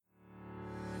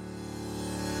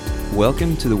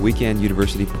Welcome to the Weekend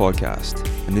University podcast,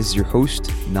 and this is your host,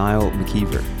 Niall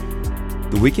McKeever.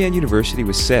 The Weekend University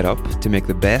was set up to make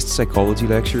the best psychology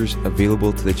lectures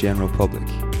available to the general public.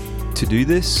 To do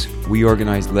this, we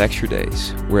organised lecture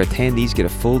days, where attendees get a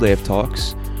full day of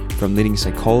talks from leading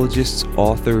psychologists,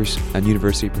 authors, and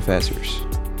university professors.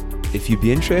 If you'd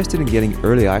be interested in getting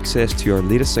early access to our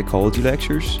latest psychology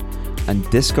lectures and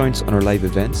discounts on our live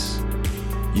events,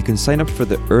 you can sign up for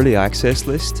the early access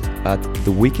list at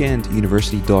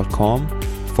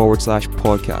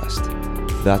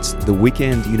theweekenduniversity.com/podcast. That's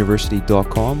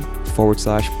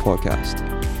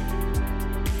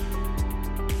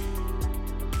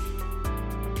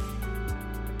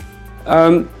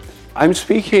theweekenduniversity.com/podcast. I'm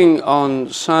speaking on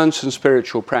science and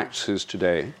spiritual practices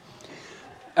today,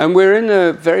 and we're in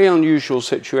a very unusual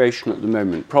situation at the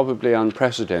moment, probably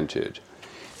unprecedented.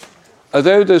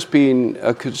 Although there's been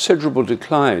a considerable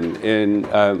decline in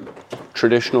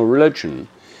traditional religion,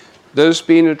 there's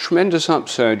been a tremendous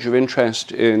upsurge of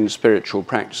interest in spiritual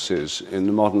practices in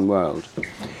the modern world.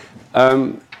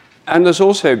 And there's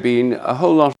also been a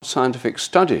whole lot of scientific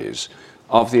studies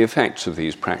of the effects of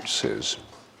these practices.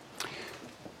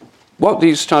 What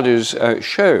these studies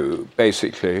show,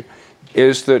 basically,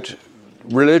 is that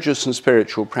religious and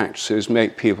spiritual practices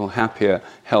make people happier,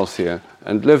 healthier,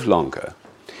 and live longer.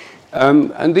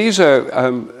 And these are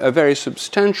a very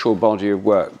substantial body of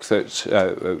work that's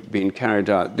been carried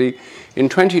out. In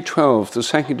 2012, the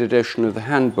second edition of the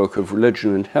Handbook of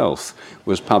Religion and Health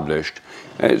was published.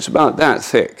 It's about that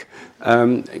thick.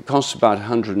 It costs about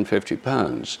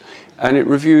 £150, and it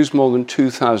reviews more than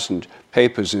 2,000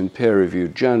 papers in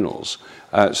peer-reviewed journals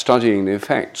studying the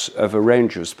effects of a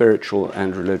range of spiritual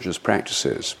and religious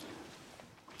practices.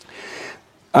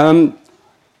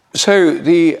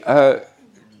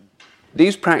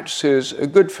 These practices are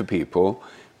good for people.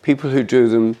 People who do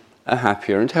them are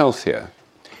happier and healthier.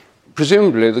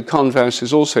 Presumably, the converse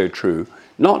is also true.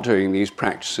 Not doing these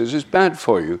practices is bad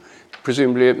for you.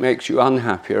 Presumably, it makes you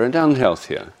unhappier and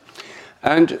unhealthier.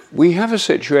 And we have a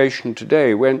situation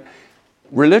today when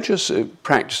religious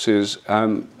practices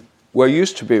were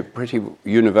used to be pretty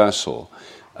universal.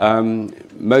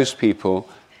 Most people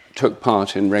took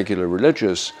part in regular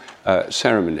religious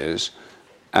ceremonies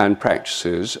and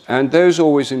practices, and those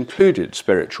always included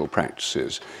spiritual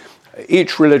practices.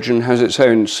 Each religion has its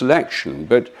own selection,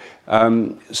 but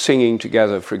singing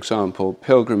together, for example,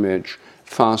 pilgrimage,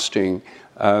 fasting,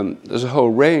 there's a whole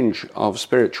range of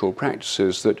spiritual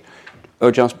practices that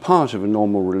are just part of a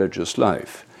normal religious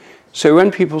life. So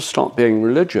when people stop being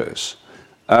religious,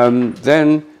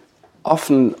 then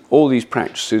often all these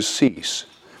practices cease.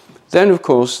 Then, of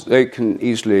course, they can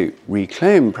easily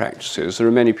reclaim practices. There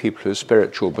are many people who are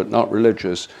spiritual but not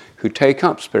religious who take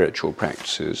up spiritual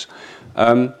practices.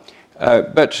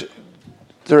 But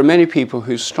there are many people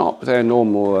who stop their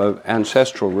normal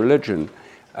ancestral religion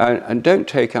and don't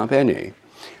take up any.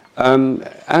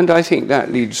 And I think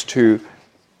that leads to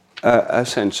a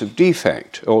sense of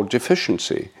defect or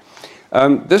deficiency.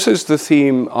 This is the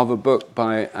theme of a book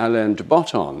by Alain de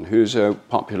Botton, who's a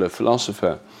popular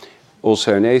philosopher,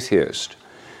 also an atheist.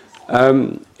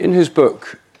 In his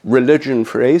book, Religion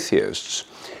for Atheists,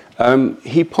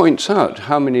 he points out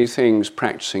how many things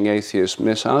practicing atheists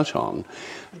miss out on.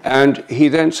 And he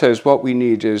then says what we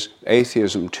need is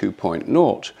atheism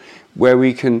 2.0, where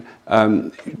we can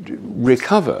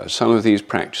recover some of these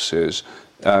practices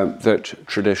that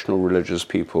traditional religious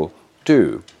people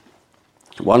do.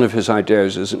 One of his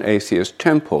ideas is an atheist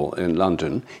temple in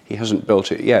London. He hasn't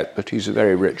built it yet, but he's a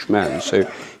very rich man, so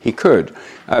he could.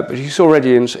 But he's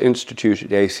already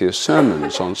instituted atheist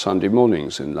sermons on Sunday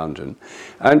mornings in London.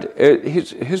 And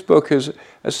his book is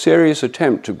a serious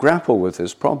attempt to grapple with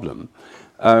this problem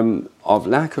of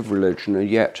lack of religion and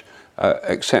yet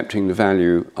accepting the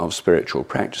value of spiritual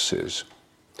practices.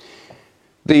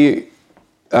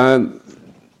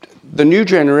 The new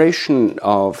generation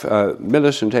of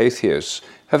militant atheists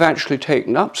have actually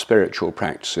taken up spiritual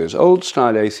practices.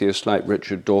 Old-style atheists like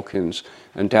Richard Dawkins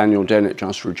and Daniel Dennett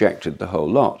just rejected the whole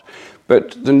lot.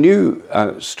 But the new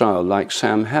style, like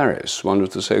Sam Harris, one of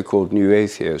the so-called new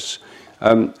atheists,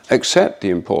 accept the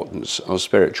importance of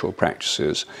spiritual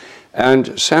practices.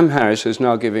 And Sam Harris is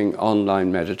now giving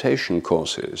online meditation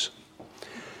courses.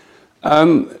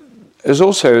 There's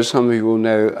also, as some of you will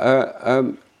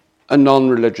know, a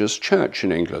non-religious church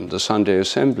in England, the Sunday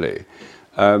Assembly,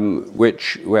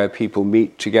 where people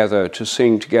meet together to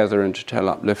sing together and to tell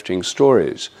uplifting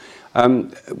stories,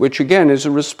 which again is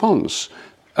a response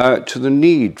to the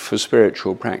need for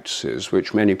spiritual practices,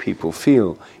 which many people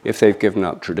feel if they've given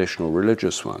up traditional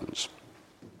religious ones.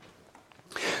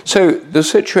 So the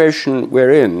situation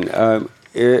we're in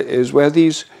is where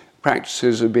these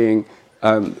practices are being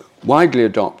widely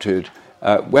adopted,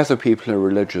 whether people are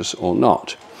religious or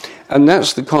not. And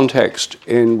that's the context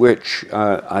in which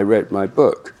I wrote my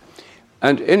book.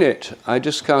 And in it, I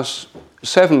discuss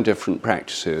 7 different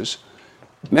practices: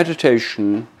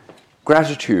 meditation,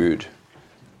 gratitude,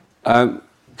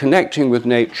 connecting with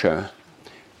nature,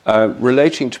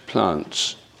 relating to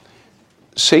plants,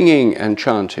 singing and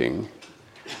chanting,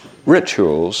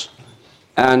 rituals,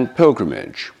 and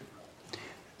pilgrimage.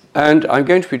 And I'm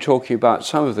going to be talking about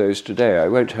some of those today. I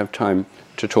won't have time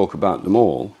to talk about them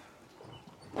all.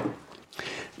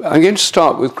 I'm going to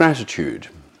start with gratitude.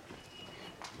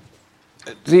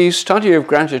 The study of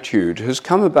gratitude has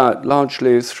come about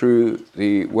largely through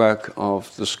the work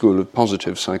of the School of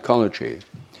Positive Psychology.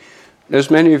 As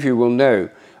many of you will know,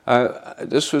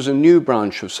 this was a new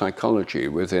branch of psychology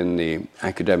within the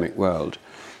academic world.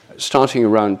 Starting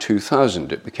around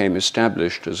 2000, it became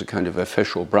established as a kind of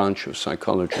official branch of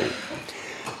psychology.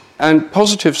 And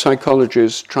positive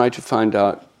psychologists try to find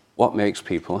out what makes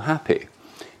people happy,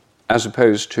 as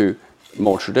opposed to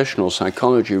more traditional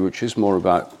psychology, which is more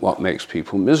about what makes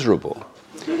people miserable.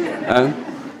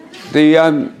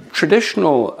 The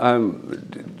traditional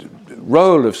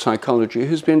role of psychology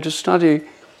has been to study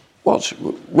what's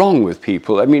wrong with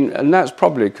people. I mean, and that's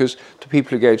probably because the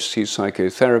people who go to see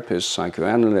psychotherapists,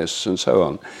 psychoanalysts, and so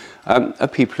on, are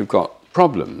people who've got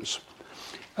problems.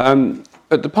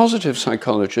 But the positive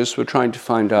psychologists were trying to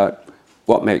find out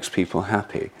what makes people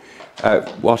happy,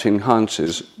 what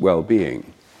enhances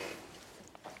well-being.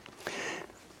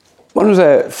 One of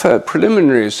the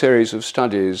preliminary series of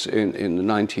studies in the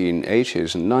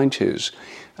 1980s and 90s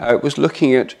was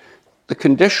looking at the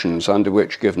conditions under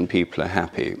which given people are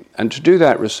happy. And to do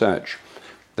that research,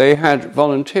 they had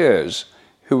volunteers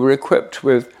who were equipped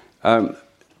with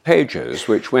pagers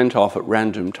which went off at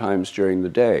random times during the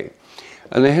day.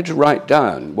 And they had to write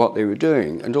down what they were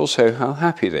doing and also how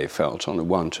happy they felt on a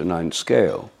 1 to 9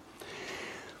 scale.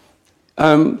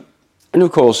 And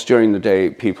of course, during the day,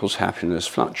 people's happiness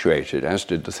fluctuated, as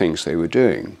did the things they were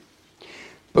doing.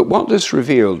 But what this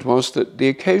revealed was that the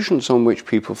occasions on which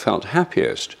people felt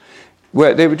happiest,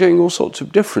 where they were doing all sorts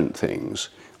of different things,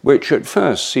 which at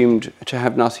first seemed to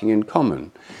have nothing in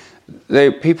common.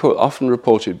 People often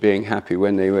reported being happy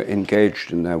when they were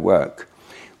engaged in their work,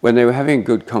 when they were having a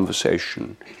good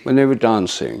conversation, when they were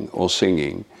dancing or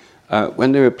singing,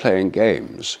 when they were playing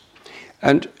games,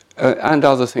 and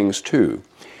other things too.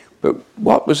 But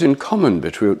what was in common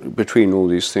between all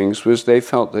these things was they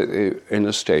felt that they were in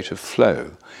a state of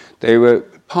flow. They were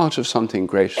part of something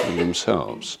greater than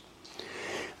themselves.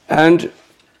 And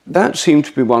that seemed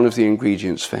to be one of the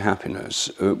ingredients for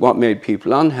happiness. What made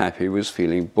people unhappy was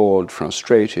feeling bored,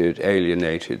 frustrated,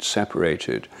 alienated,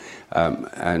 separated,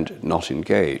 and not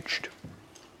engaged.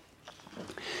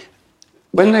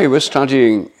 When they were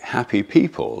studying happy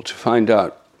people to find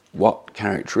out what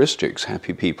characteristics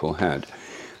happy people had,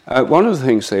 one of the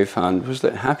things they found was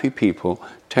that happy people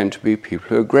tend to be people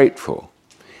who are grateful.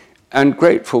 And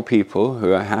grateful people,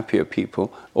 who are happier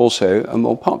people, also are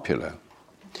more popular.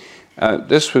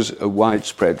 This was a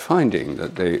widespread finding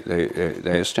that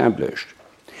they established.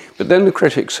 But then the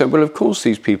critics said, well, of course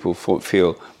these people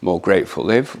feel more grateful.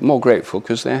 They're more grateful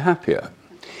because they're happier.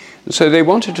 And so they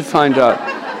wanted to find out,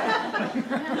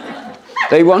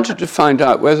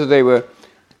 whether they were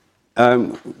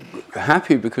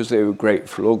happy because they were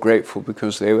grateful or grateful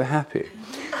because they were happy.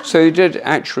 So they did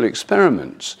actual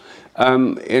experiments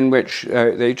in which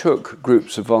they took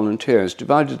groups of volunteers,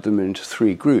 divided them into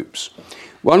 3 groups.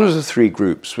 One of the 3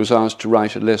 groups was asked to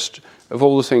write a list of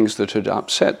all the things that had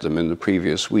upset them in the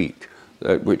previous week,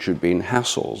 which had been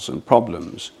hassles and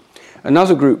problems.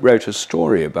 Another group wrote a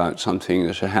story about something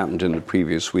that had happened in the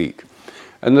previous week.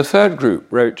 And the 3rd group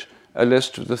wrote a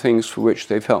list of the things for which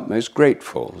they felt most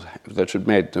grateful, that had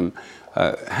made them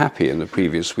happy in the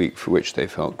previous week, for which they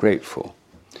felt grateful.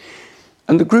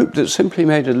 And the group that simply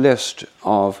made a list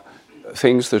of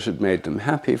things that had made them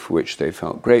happy, for which they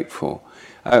felt grateful,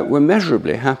 were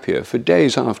measurably happier for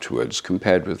days afterwards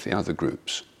compared with the other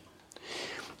groups.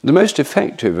 The most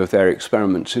effective of their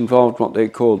experiments involved what they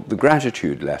called the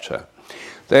gratitude letter.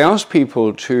 They asked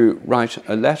people to write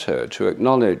a letter to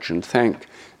acknowledge and thank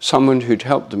someone who'd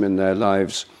helped them in their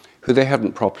lives who they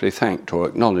hadn't properly thanked or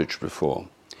acknowledged before.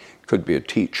 It could be a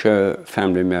teacher, a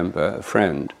family member, a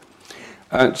friend.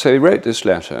 So they wrote this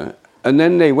letter, and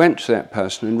then they went to that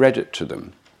person and read it to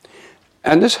them.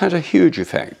 And this had a huge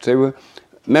effect. They were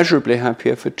measurably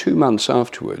happier for 2 months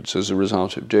afterwards as a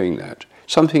result of doing that.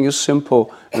 Something as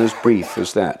simple and as brief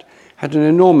as that had an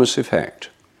enormous effect.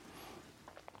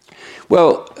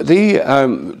 Well,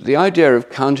 the idea of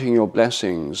counting your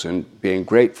blessings and being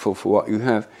grateful for what you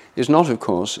have is not, of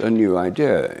course, a new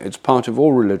idea. It's part of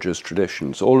all religious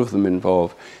traditions. All of them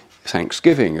involve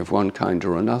thanksgiving of one kind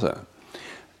or another.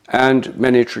 And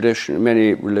many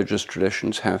religious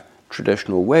traditions have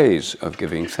traditional ways of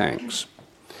giving thanks.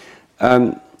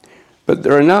 But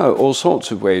there are now all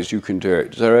sorts of ways you can do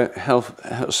it. There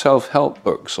are self-help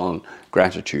books on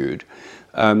gratitude,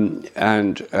 and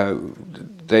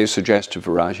they suggest a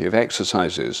variety of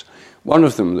exercises. One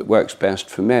of them that works best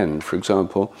for men, for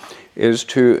example, is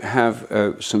to have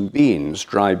some beans,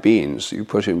 dry beans, you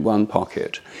put in one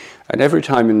pocket. And every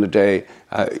time in the day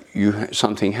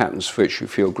something happens for which you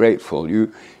feel grateful,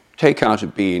 you take out a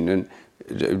bean and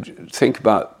think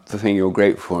about the thing you're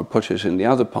grateful for and put it in the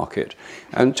other pocket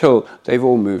until they've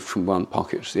all moved from one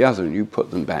pocket to the other, and you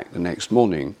put them back the next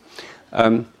morning.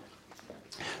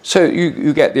 So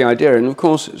you get the idea. And of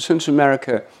course, since in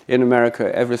America,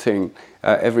 everything,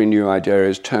 every new idea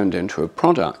is turned into a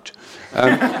product.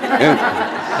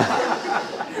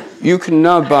 You can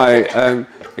now buy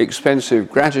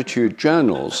expensive gratitude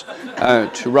journals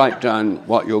to write down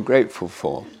what you're grateful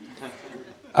for.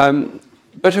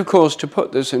 But of course, to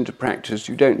put this into practice,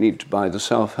 you don't need to buy the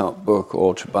self-help book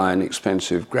or to buy an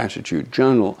expensive gratitude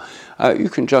journal. You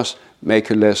can just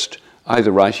make a list,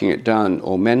 either writing it down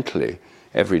or mentally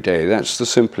every day. That's the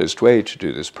simplest way to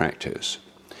do this practice.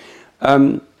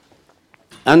 And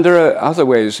there are other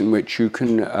ways in which you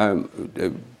can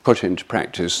put into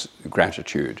practice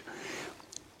gratitude.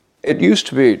 It used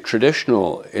to be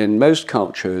traditional in most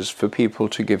cultures for people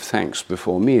to give thanks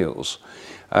before meals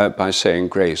by saying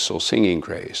grace or singing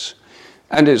grace.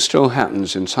 And it still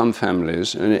happens in some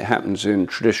families, and it happens in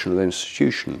traditional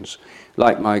institutions,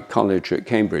 like my college at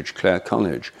Cambridge, Clare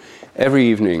College. Every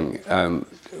evening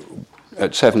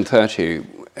at 7:30,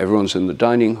 everyone's in the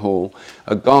dining hall,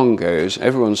 a gong goes,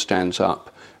 everyone stands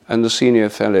up, and the senior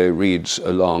fellow reads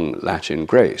a long Latin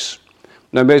grace.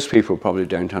 Now, most people probably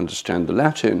don't understand the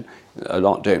Latin, a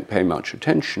lot don't pay much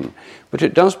attention, but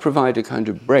it does provide a kind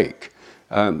of break,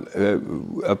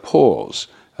 a pause,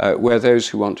 where those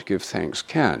who want to give thanks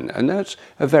can, and that's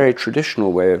a very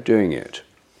traditional way of doing it.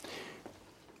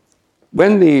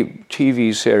 When the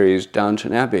TV series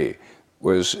Downton Abbey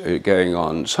was going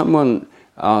on, someone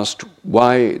asked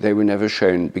why they were never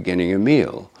shown beginning a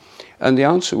meal. And the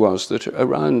answer was that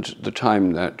around the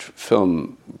time that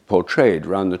film portrayed,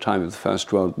 around the time of the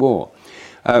First World War,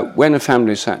 when a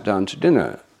family sat down to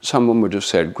dinner, someone would have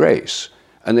said grace.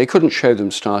 And they couldn't show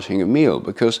them starting a meal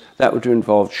because that would have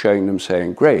involved showing them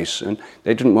saying grace. And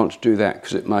they didn't want to do that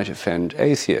because it might offend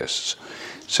atheists.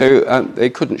 So they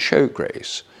couldn't show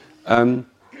grace. But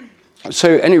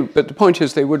the point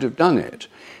is they would have done it.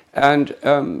 And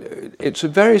it's a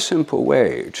very simple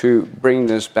way to bring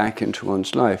this back into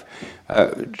one's life,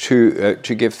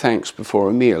 to give thanks before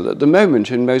a meal. At the moment,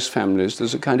 in most families,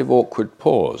 there's a kind of awkward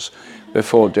pause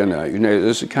before dinner. You know,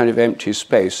 there's a kind of empty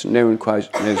space, and no one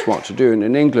quite knows what to do. And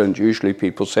in England, usually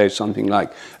people say something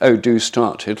like, "Oh, do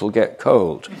start, it'll get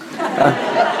cold."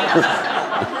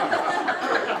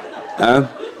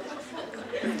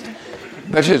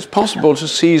 But it's possible to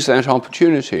seize that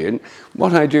opportunity. And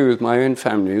what I do with my own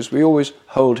family is we always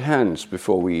hold hands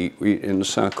before we eat in a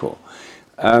circle.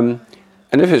 And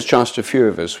if it's just a few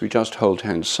of us, we just hold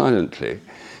hands silently.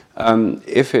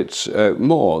 If it's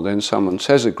more, then someone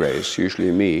says a grace,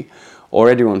 usually me, or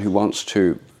anyone who wants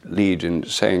to lead in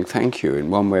saying thank you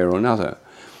in one way or another.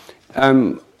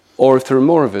 Or if there are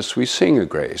more of us, we sing a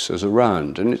grace as a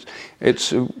round. And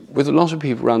it's with a lot of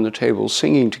people around the table,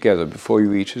 singing together before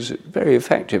you eat is very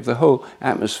effective. The whole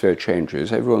atmosphere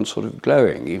changes. Everyone's sort of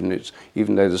glowing,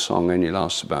 even though the song only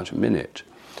lasts about a minute.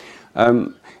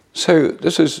 So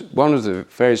this is one of the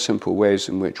very simple ways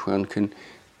in which one can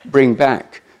bring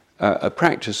back a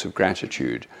practice of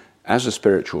gratitude as a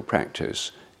spiritual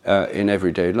practice in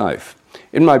everyday life.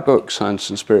 In my book, Science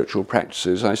and Spiritual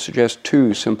Practices, I suggest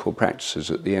 2 simple practices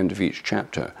at the end of each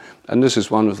chapter, and this is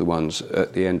one of the ones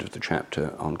at the end of the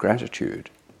chapter on gratitude.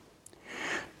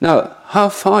 Now, how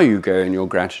far you go in your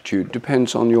gratitude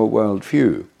depends on your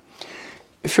worldview.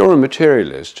 If you're a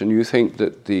materialist and you think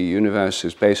that the universe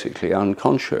is basically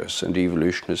unconscious and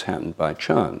evolution has happened by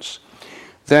chance,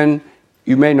 then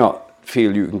you may not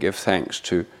feel you can give thanks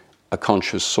to a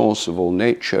conscious source of all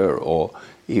nature or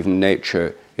even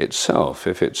nature itself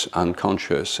if it's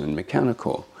unconscious and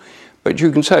mechanical. But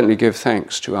you can certainly give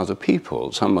thanks to other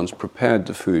people. Someone's prepared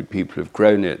the food, people have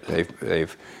grown it,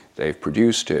 they've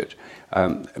produced it.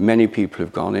 Many people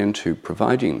have gone into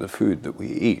providing the food that we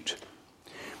eat.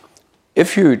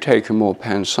 If you take a more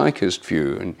panpsychist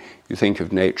view and you think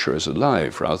of nature as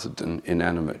alive rather than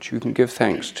inanimate, you can give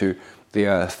thanks to the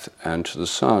earth and to the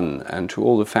sun and to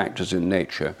all the factors in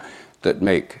nature that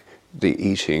make the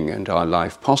eating and our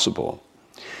life possible.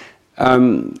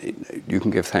 You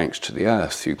can give thanks to the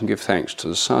earth. You can give thanks to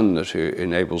the sun that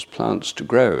enables plants to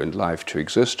grow and life to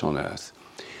exist on earth.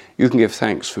 You can give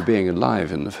thanks for being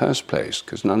alive in the first place,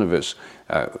 because none of us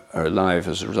are alive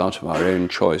as a result of our own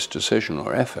choice, decision,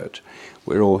 or effort.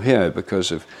 We're all here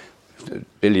because of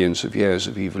billions of years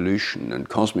of evolution and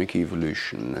cosmic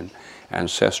evolution and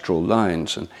ancestral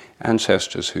lines and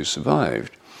ancestors who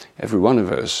survived. Every one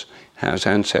of us has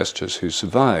ancestors who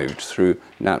survived through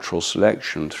natural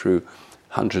selection, through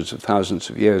hundreds of thousands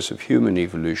of years of human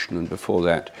evolution, and before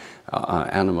that, our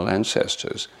animal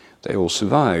ancestors. They all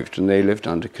survived, and they lived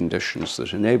under conditions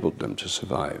that enabled them to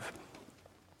survive.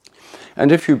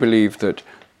 And if you believe that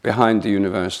behind the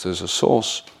universe there's a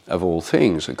source of all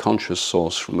things, a conscious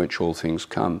source from which all things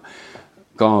come,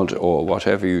 God, or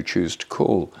whatever you choose to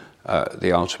call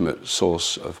the ultimate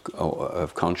source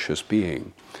of conscious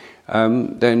being,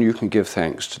 then you can give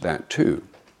thanks to that too.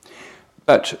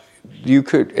 But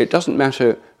it doesn't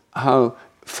matter how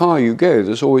far you go,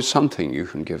 there's always something you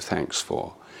can give thanks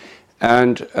for.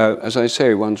 And as I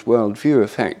say, one's worldview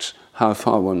affects how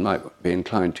far one might be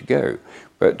inclined to go.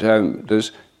 But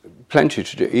there's plenty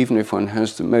to do, even if one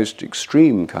has the most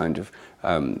extreme kind of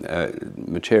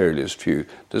materialist view,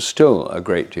 there's still a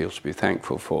great deal to be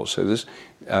thankful for. So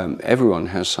everyone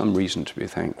has some reason to be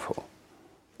thankful.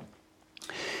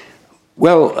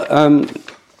 Well,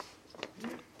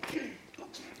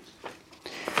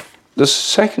 the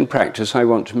second practice I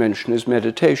want to mention is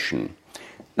meditation.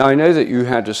 Now, I know that you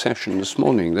had a session this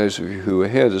morning, those of you who were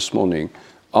here this morning,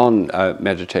 on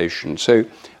meditation. So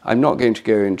I'm not going to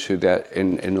go into that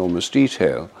in enormous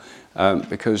detail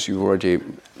because you've already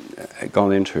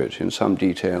gone into it in some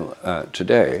detail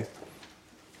today.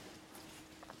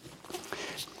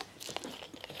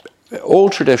 All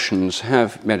traditions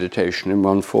have meditation in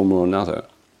one form or another.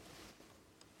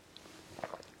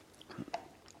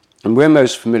 And we're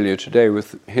most familiar today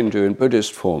with Hindu and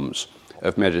Buddhist forms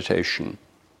of meditation.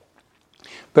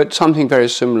 But something very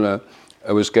similar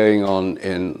was going on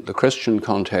in the Christian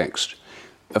context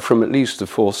from at least the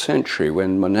 4th century,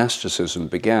 when monasticism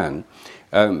began.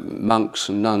 Monks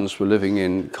and nuns were living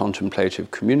in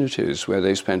contemplative communities where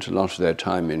they spent a lot of their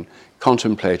time in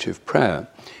contemplative prayer,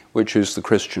 which is the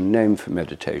Christian name for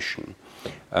meditation.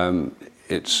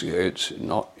 It's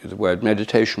not, the word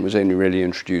meditation was only really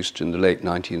introduced in the late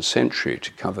 19th century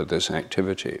to cover this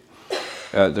activity.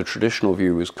 The traditional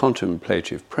view was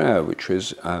contemplative prayer, which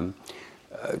is often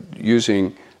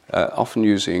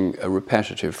using a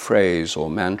repetitive phrase or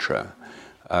mantra.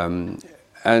 And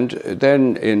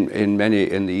then in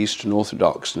the Eastern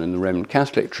Orthodox and in the Roman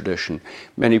Catholic tradition,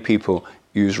 many people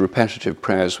use repetitive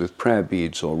prayers with prayer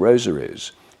beads or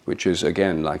rosaries, which is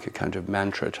again like a kind of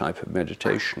mantra type of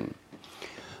meditation.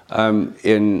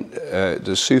 In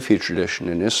the Sufi tradition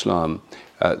in Islam,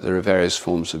 there are various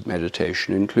forms of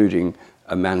meditation, including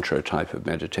a mantra type of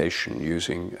meditation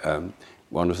using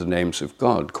one of the names of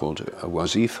God called a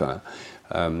wazifa,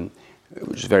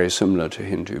 which is very similar to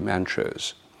Hindu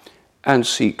mantras. And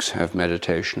Sikhs have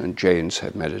meditation and Jains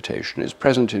have meditation. It's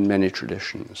present in many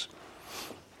traditions.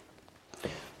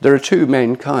 There are two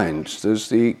main kinds. There's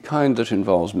the kind that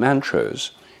involves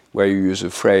mantras, where you use a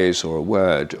phrase or a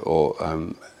word or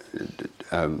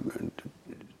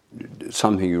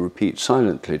something you repeat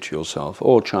silently to yourself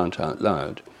or chant out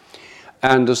loud.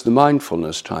 And there's the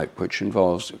mindfulness type, which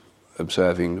involves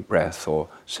observing the breath or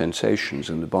sensations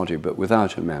in the body, but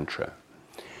without a mantra.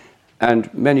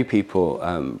 And many people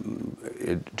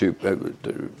do,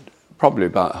 probably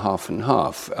about half and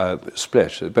half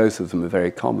split. Both of them are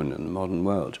very common in the modern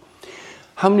world.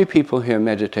 How many people here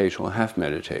meditate or have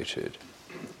meditated?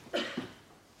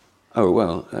 Oh,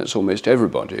 well, that's almost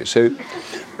everybody. So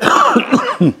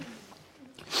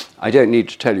I don't need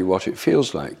to tell you what it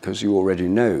feels like, because you already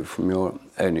know from your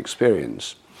own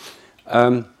experience.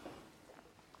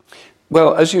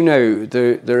 Well, as you know,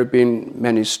 there have been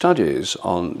many studies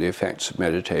on the effects of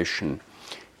meditation.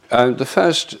 The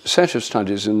first set of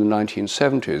studies in the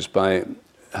 1970s by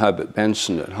Herbert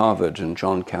Benson at Harvard and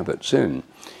John Kabat-Zinn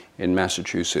in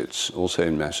Massachusetts, also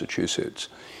in Massachusetts,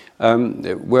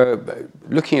 were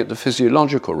looking at the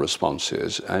physiological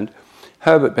responses, and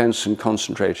Herbert Benson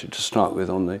concentrated to start with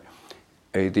on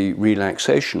the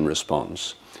relaxation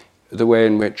response, the way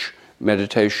in which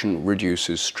meditation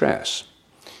reduces stress.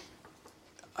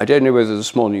 I don't know whether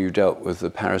this morning you dealt with the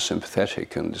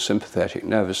parasympathetic and the sympathetic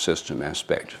nervous system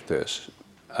aspect of this.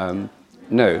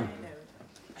 No.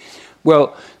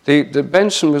 Well, the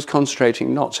Benson was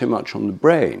concentrating not so much on the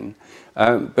brain,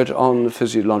 but on the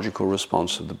physiological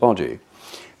response of the body.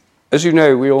 As you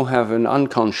know, we all have an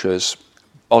unconscious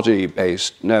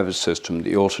body-based nervous system,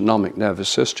 the autonomic nervous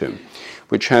system,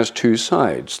 which has two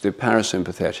sides, the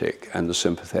parasympathetic and the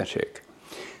sympathetic.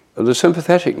 The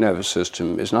sympathetic nervous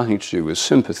system is nothing to do with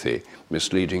sympathy,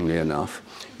 misleadingly enough.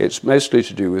 It's mostly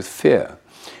to do with fear.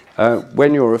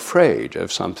 When you're afraid of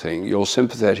something, your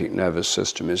sympathetic nervous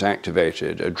system is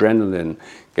activated, adrenaline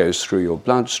goes through your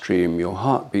bloodstream, your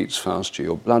heart beats faster,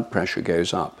 your blood pressure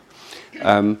goes up.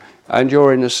 And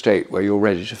you're in a state where you're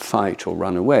ready to fight or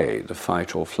run away, the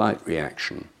fight or flight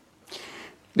reaction.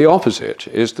 The opposite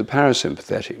is the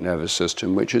parasympathetic nervous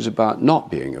system, which is about not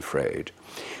being afraid.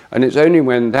 And it's only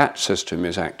when that system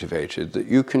is activated that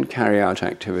you can carry out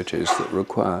activities that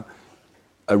require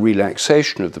a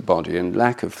relaxation of the body and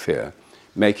lack of fear,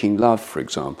 making love, for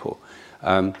example,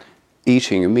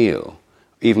 eating a meal,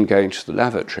 even going to the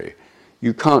lavatory.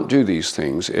 You can't do these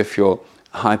things if you're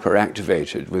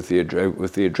hyperactivated with the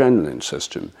adrenaline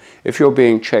system. If you're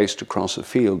being chased across a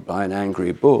field by an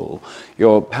angry bull,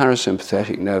 your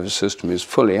parasympathetic nervous system is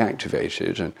fully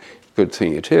activated, and good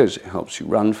thing it is, it helps you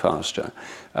run faster.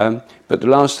 But the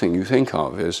last thing you think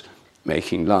of is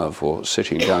making love or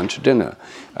sitting down to dinner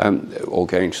or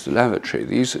going to the lavatory.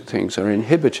 These things are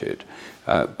inhibited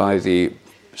by the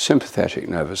sympathetic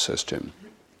nervous system.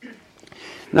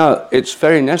 Now, it's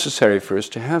very necessary for us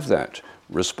to have that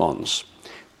response.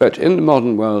 But in the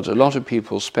modern world, a lot of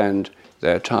people spend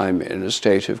their time in a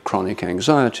state of chronic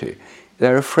anxiety.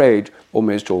 They're afraid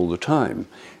almost all the time.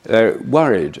 They're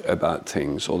worried about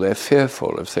things, or they're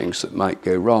fearful of things that might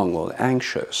go wrong, or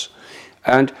anxious.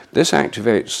 And this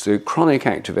activates the chronic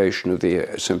activation of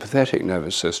the sympathetic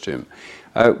nervous system,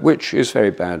 which is very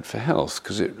bad for health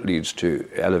because it leads to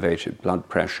elevated blood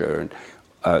pressure and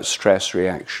stress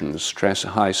reactions,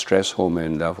 high stress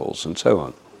hormone levels, and so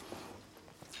on.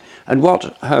 And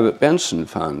what Herbert Benson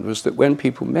found was that when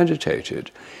people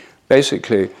meditated,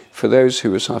 basically for those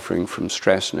who were suffering from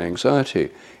stress and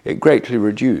anxiety, it greatly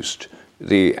reduced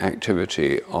the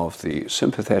activity of the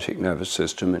sympathetic nervous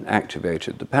system and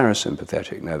activated the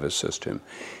parasympathetic nervous system.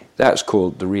 That's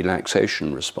called the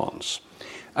relaxation response.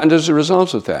 And as a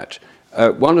result of that,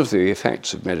 one of the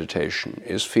effects of meditation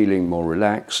is feeling more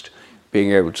relaxed,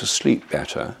 being able to sleep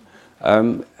better,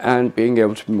 and being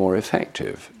able to be more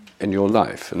effective in your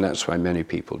life, and that's why many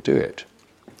people do it.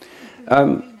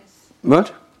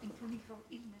 What? Including for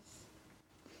illness.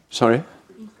 Sorry?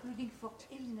 Including for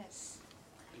illness.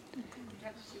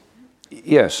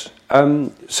 Yes.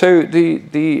 So the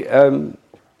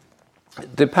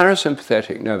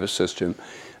parasympathetic nervous system,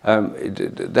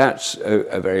 that's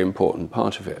a very important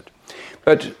part of it.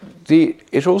 But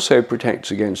it also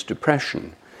protects against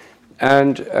depression.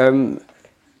 And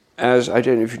as I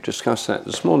don't know if you discussed that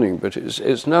this morning, but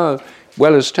it's now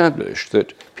well established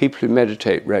that people who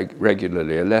meditate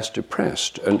regularly are less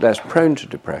depressed and less prone to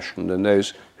depression than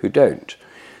those who don't.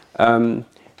 And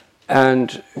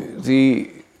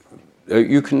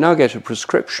you can now get a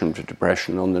prescription for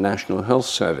depression on the National Health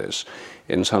Service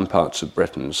in some parts of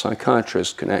Britain.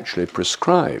 Psychiatrists can actually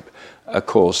prescribe a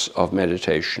course of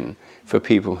meditation for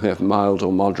people who have mild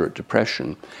or moderate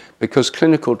depression, because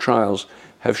clinical trials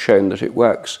have shown that it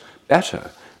works better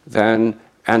than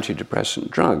antidepressant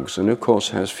drugs, and of course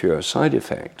has fewer side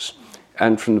effects.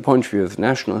 And from the point of view of the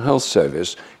National Health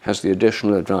Service, has the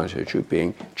additional advantage of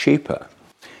being cheaper.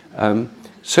 It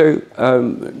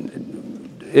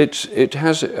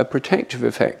has a protective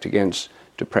effect against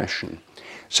depression.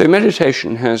 So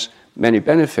meditation has many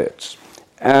benefits,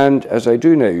 and as I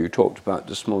do know you talked about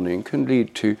this morning, can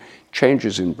lead to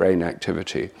changes in brain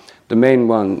activity. The main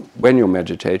one, when you're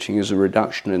meditating, is a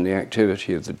reduction in the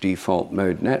activity of the default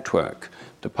mode network,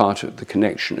 the part of the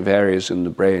connection of areas in the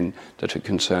brain that are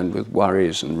concerned with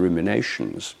worries and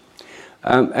ruminations.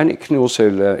 And it can also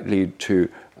lead to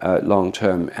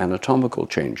long-term anatomical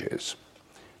changes.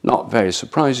 Not very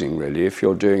surprising, really, if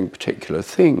you're doing particular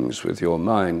things with your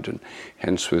mind and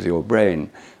hence with your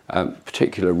brain.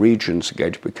 Particular regions are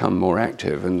going to become more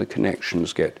active and the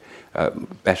connections get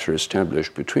better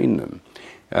established between them.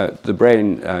 The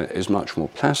brain is much more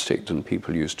plastic than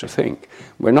people used to think.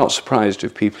 We're not surprised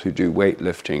if people who do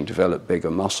weightlifting develop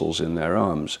bigger muscles in their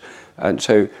arms. And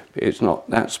so it's not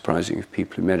that surprising if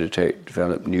people who meditate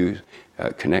develop new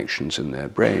connections in their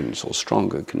brains or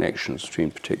stronger connections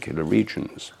between particular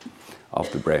regions of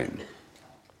the brain.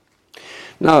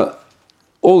 Now,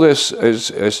 all this is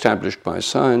established by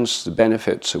science. The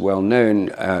benefits are well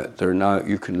known.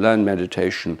 You can learn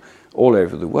meditation all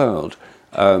over the world.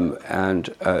 And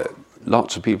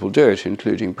lots of people do it,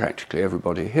 including practically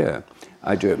everybody here.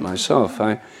 I do it myself.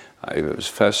 I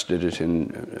first did it in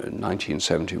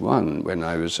 1971 when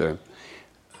I was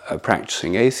a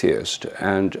practicing atheist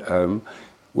and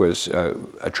was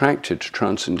attracted to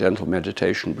transcendental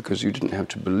meditation because you didn't have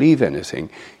to believe anything,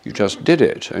 you just did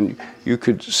it and you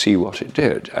could see what it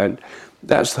did. And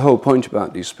that's the whole point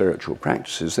about these spiritual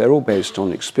practices. They're all based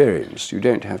on experience. You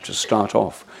don't have to start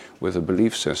off with a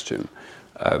belief system.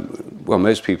 Well,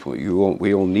 most people,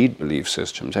 we all need belief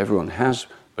systems. Everyone has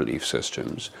belief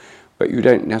systems, but you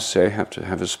don't necessarily have to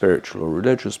have a spiritual or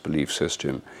religious belief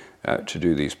system to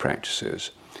do these practices.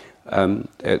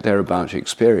 They're about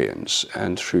experience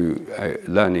and through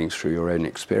learning through your own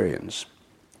experience.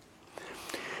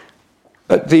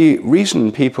 But the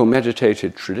reason people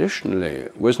meditated traditionally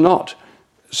was not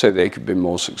so they could be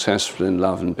more successful in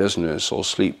love and business or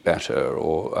sleep better,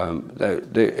 or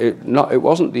it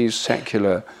wasn't these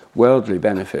secular worldly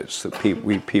benefits that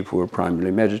people were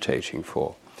primarily meditating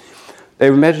for. They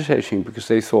were meditating because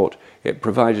they thought it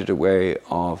provided a way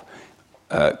of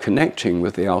connecting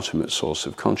with the ultimate source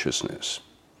of consciousness.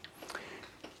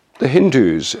 The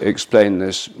Hindus explain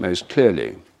this most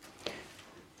clearly.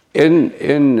 In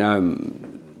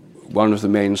one of the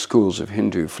main schools of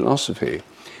Hindu philosophy,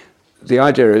 the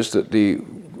idea is that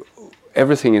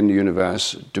everything in the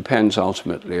universe depends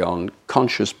ultimately on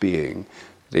conscious being,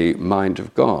 the mind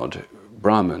of God,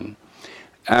 Brahman,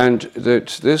 and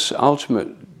that this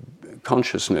ultimate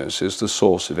consciousness is the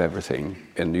source of everything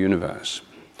in the universe.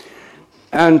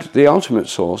 And the ultimate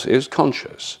source is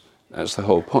conscious. That's the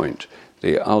whole point.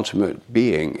 The ultimate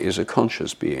being is a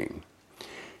conscious being.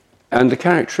 And the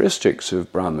characteristics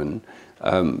of Brahman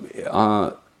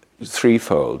are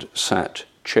threefold: Sat,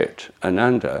 Chit,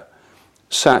 Ananda.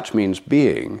 Sat means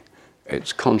being,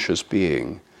 it's conscious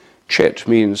being. Chit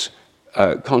means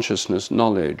consciousness,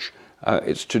 knowledge.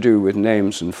 It's to do with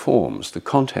names and forms, the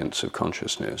contents of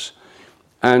consciousness.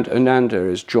 And Ananda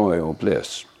is joy or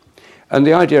bliss. And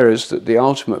the idea is that the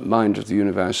ultimate mind of the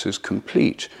universe is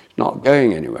complete, not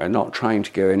going anywhere, not trying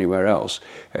to go anywhere else.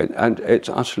 And it's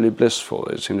utterly blissful.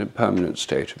 It's in a permanent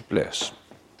state of bliss.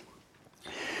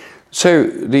 So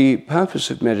the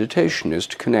purpose of meditation is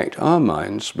to connect our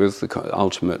minds with the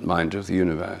ultimate mind of the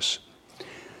universe.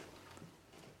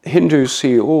 Hindus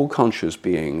see all conscious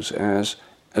beings as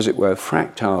it were,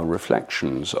 fractal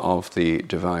reflections of the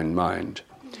divine mind.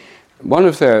 One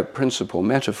of their principal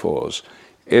metaphors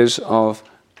is of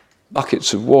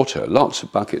buckets of water, lots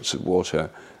of buckets of water,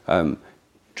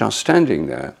 just standing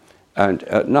there, and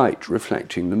at night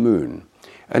reflecting the moon.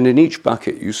 And in each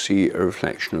bucket you see a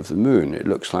reflection of the moon. It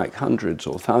looks like hundreds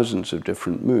or thousands of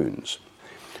different moons.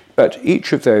 But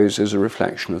each of those is a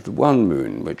reflection of the one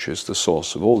moon, which is the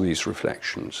source of all these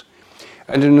reflections.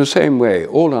 And in the same way,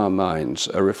 all our minds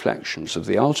are reflections of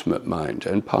the ultimate mind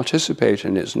and participate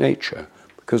in its nature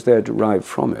because they're derived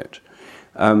from it.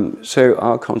 So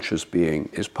our conscious being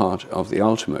is part of the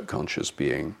ultimate conscious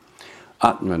being.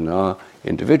 Atman, our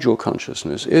individual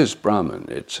consciousness, is Brahman.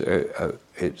 It's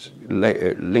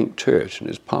linked to it and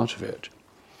is part of it.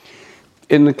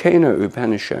 In the Kena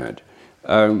Upanishad,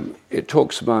 it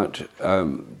talks about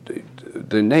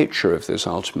the nature of this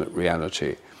ultimate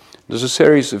reality. There's a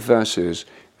series of verses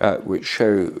which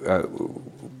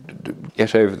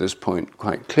get over this point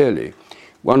quite clearly.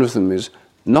 One of them is,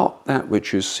 not that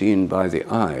which is seen by the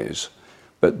eyes,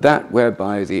 but that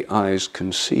whereby the eyes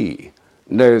can see.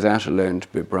 Know that alone to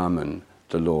be Brahman,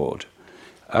 the Lord.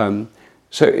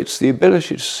 So it's the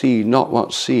ability to see not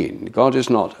what's seen. God is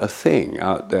not a thing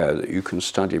out there that you can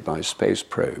study by space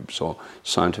probes or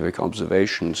scientific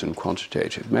observations and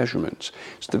quantitative measurements.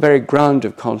 It's the very ground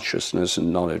of consciousness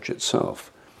and knowledge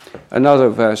itself. Another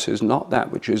verse is, not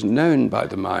that which is known by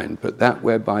the mind, but that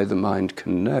whereby the mind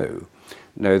can know.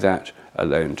 Know that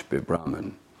alone to be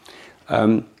Brahman.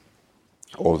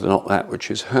 Or not that which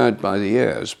is heard by the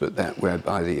ears, but that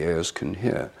whereby the ears can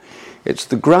hear. It's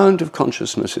the ground of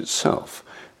consciousness itself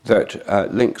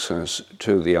that links us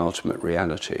to the ultimate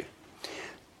reality.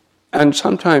 And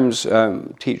sometimes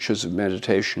teachers of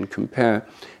meditation compare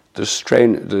the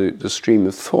stream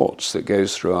of thoughts that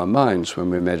goes through our minds when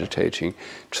we're meditating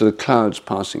to the clouds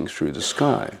passing through the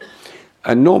sky.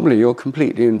 And normally you're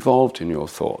completely involved in your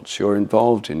thoughts, you're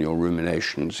involved in your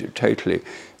ruminations, you're totally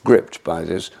gripped by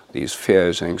these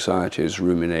fears, anxieties,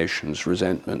 ruminations,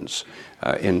 resentments,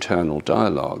 internal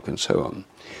dialogue, and so on.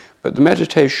 But the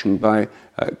meditation, by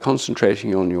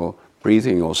concentrating on your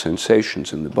breathing or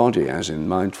sensations in the body, as in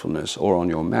mindfulness, or on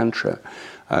your mantra,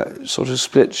 sort of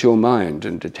splits your mind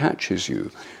and detaches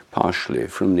you partially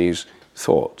from these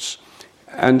thoughts.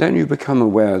 And then you become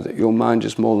aware that your mind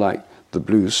is more like the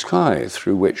blue sky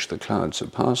through which the clouds are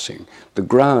passing, the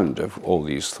ground of all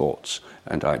these thoughts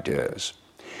and ideas.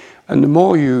 And the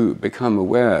more you become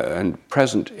aware and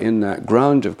present in that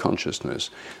ground of consciousness,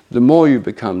 the more you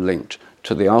become linked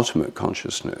to the ultimate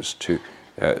consciousness, to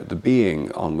the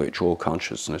being on which all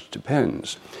consciousness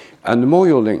depends. And the more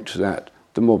you're linked to that,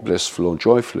 the more blissful or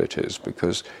joyful it is,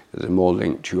 because the more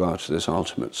linked you are to this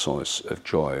ultimate source of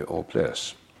joy or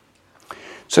bliss.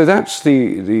 So that's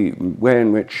the way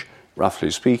in which, roughly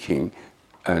speaking,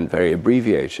 and very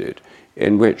abbreviated,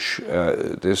 in which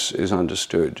this is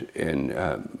understood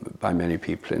by many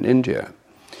people in India.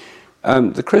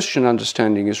 The Christian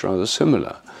understanding is rather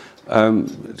similar,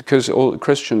 because all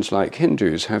Christians, like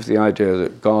Hindus, have the idea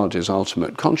that God is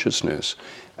ultimate consciousness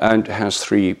and has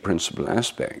three principal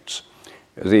aspects.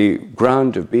 The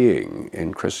ground of being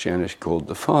in Christianity, called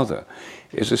the Father,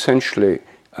 is essentially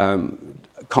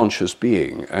conscious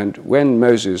being. And when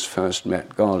Moses first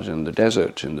met God in the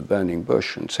desert, in the burning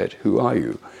bush, and said, "Who are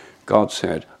you?" God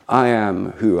said, "I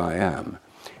am who I am."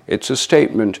 It's a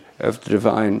statement of the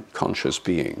divine conscious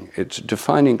being. It's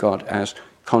defining God as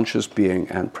conscious being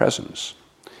and presence.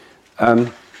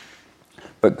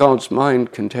 But God's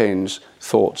mind contains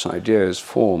thoughts, ideas,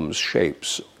 forms,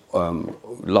 shapes,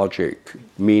 logic,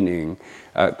 meaning,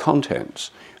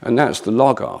 contents. And that's the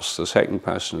Logos, the second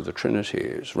person of the Trinity.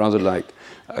 It's rather like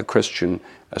a Christian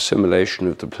assimilation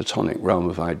of the Platonic realm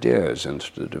of ideas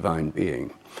into the divine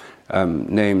being.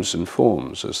 Names and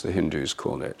forms, as the Hindus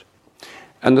call it.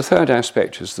 And the third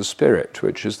aspect is the spirit,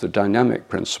 which is the dynamic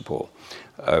principle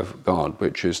of God,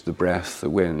 which is the breath, the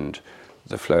wind,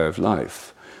 the flow of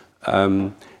life,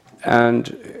 and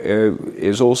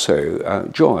is also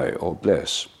joy or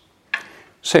bliss.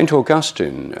 St.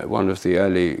 Augustine, one of the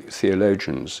early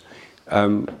theologians,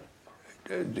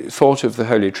 thought of the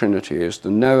Holy Trinity as the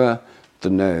knower,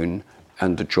 the known,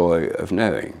 and the joy of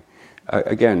knowing.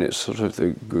 Again, it's sort of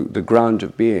the ground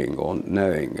of being or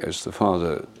knowing as the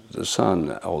Father, the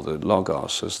Son, or the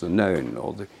Logos as the known,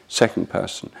 or the second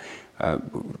person,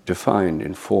 defined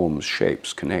in forms,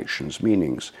 shapes, connections,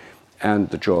 meanings, and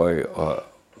the joy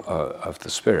of the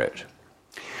Spirit.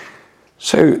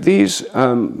 So these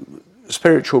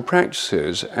spiritual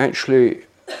practices actually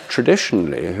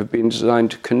traditionally have been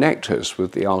designed to connect us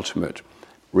with the ultimate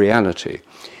reality.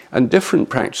 And different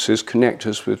practices connect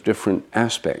us with different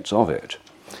aspects of it.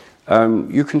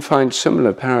 You can find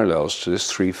similar parallels to this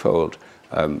threefold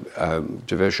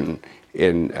division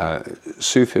in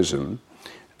Sufism,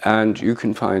 and you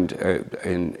can find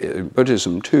in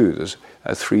Buddhism too, there's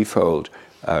a threefold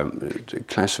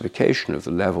classification of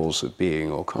the levels of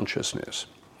being or consciousness.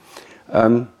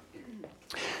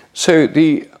 So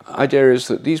the idea is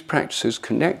that these practices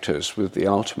connect us with the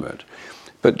ultimate,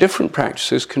 but different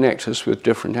practices connect us with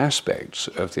different aspects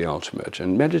of the ultimate,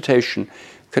 and meditation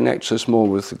connects us more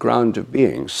with the ground of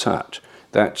being, sat,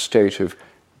 that state of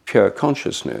pure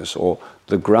consciousness, or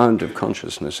the ground of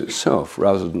consciousness itself,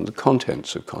 rather than the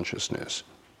contents of consciousness.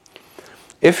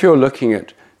 If you're looking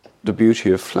at the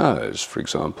beauty of flowers, for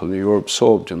example, and you're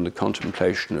absorbed in the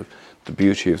contemplation of the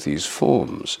beauty of these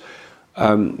forms,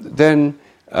 then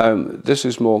this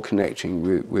is more connecting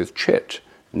with chit,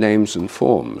 names and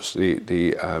forms,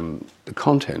 the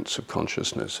contents of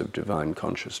consciousness, of divine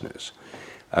consciousness,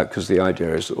 because the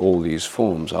idea is that all these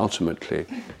forms ultimately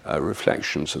are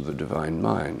reflections of the divine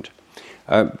mind.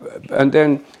 And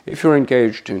then if you're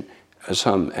engaged in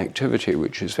some activity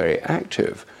which is very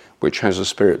active, which has a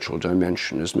spiritual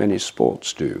dimension, as many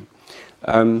sports do,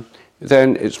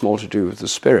 then it's more to do with the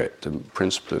spirit, the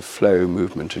principle of flow,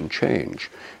 movement and change.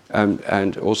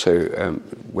 And also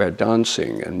where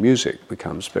dancing and music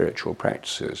become spiritual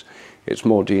practices, it's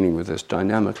more dealing with this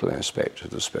dynamical aspect of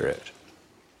the spirit.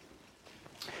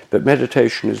 But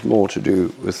meditation is more to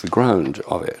do with the ground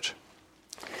of it.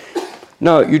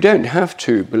 Now, you don't have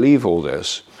to believe all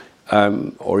this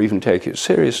or even take it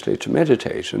seriously to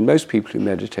meditate, and most people who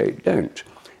meditate don't.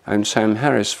 And Sam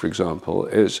Harris, for example,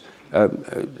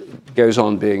 goes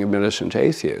on being a militant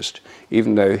atheist,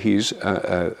 even though he's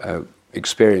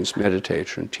experienced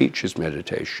meditator and teaches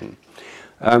meditation.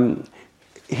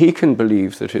 He can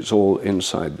believe that it's all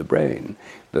inside the brain,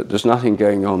 that there's nothing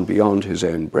going on beyond his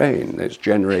own brain that's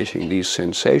generating these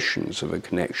sensations of a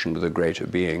connection with a greater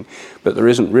being, but there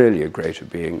isn't really a greater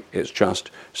being, it's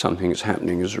just something that's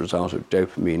happening as a result of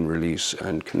dopamine release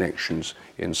and connections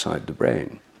inside the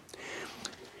brain.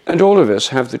 And all of us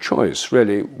have the choice,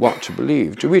 really, what to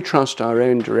believe. Do we trust our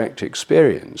own direct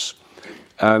experience?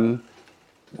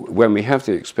 When we have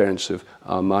the experience of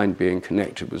our mind being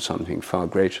connected with something far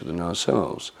greater than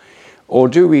ourselves? Or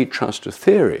do we trust a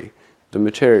theory, the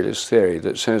materialist theory,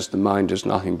 that says the mind is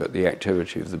nothing but the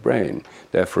activity of the brain,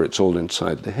 therefore it's all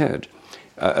inside the head?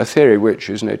 A theory which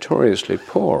is notoriously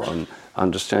poor on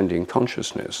understanding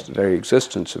consciousness, the very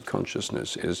existence of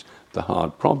consciousness, is the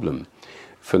hard problem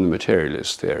for the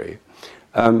materialist theory.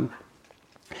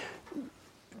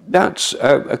 That's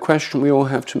a question we all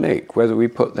have to make, whether we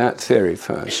put that theory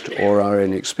first or our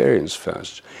own experience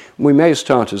first. We may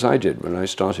start, as I did when I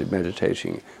started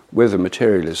meditating, with a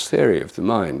materialist theory of the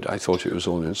mind. I thought it was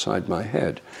all inside my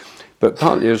head. But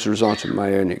partly as a result of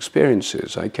my own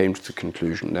experiences, I came to the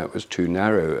conclusion that was too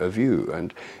narrow a view,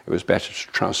 and it was better to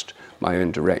trust my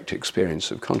own direct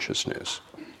experience of consciousness.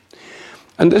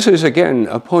 And this is, again,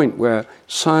 a point where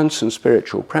science and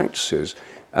spiritual practices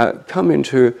come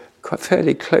into a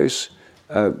fairly close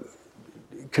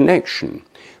connection,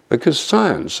 because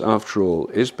science, after all,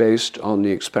 is based on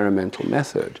the experimental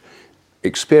method,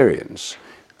 experience.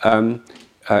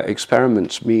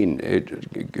 Experiments mean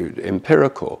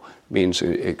empirical, means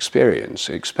experience.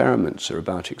 Experiments are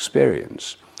about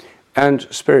experience. And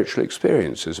spiritual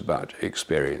experience is about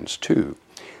experience too.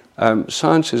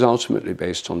 Science is ultimately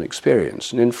based on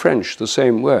experience. And in French, the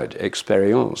same word,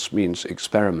 expérience, means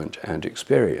experiment and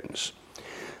experience.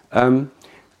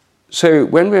 So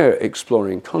when we're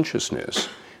exploring consciousness,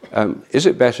 is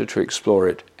it better to explore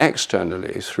it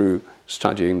externally through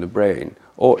studying the brain,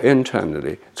 or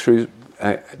internally through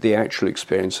the actual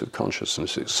experience of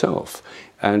consciousness itself?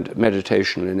 And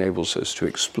meditation enables us to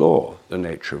explore the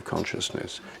nature of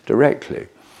consciousness directly.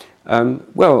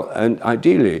 And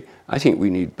ideally, I think we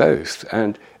need both,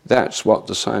 and that's what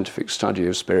the scientific study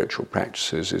of spiritual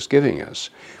practices is giving us.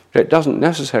 But it doesn't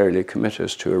necessarily commit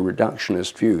us to a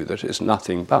reductionist view that is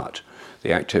nothing but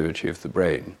the activity of the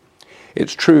brain.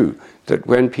 It's true that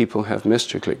when people have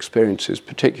mystical experiences,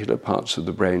 particular parts of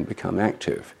the brain become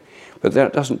active, but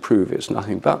that doesn't prove it's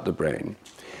nothing but the brain.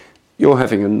 You're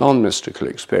having a non-mystical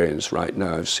experience right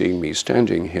now of seeing me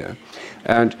standing here,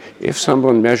 and if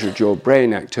someone measured your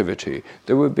brain activity,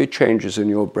 there would be changes in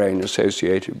your brain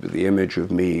associated with the image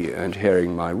of me and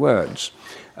hearing my words,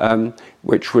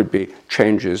 which would be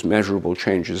changes, measurable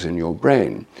changes in your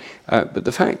brain. But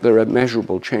the fact there are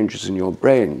measurable changes in your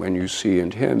brain when you see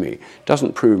and hear me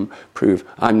doesn't prove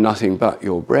I'm nothing but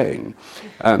your brain.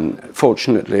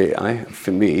 Fortunately,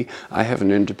 for me, I have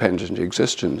an independent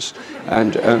existence,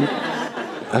 and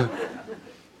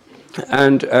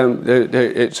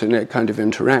it's a kind of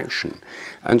interaction.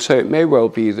 And so it may well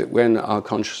be that when our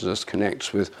consciousness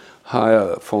connects with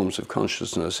higher forms of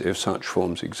consciousness, if such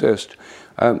forms exist,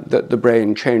 that the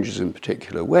brain changes in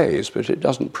particular ways, but it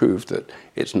doesn't prove that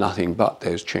it's nothing but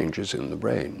those changes in the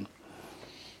brain.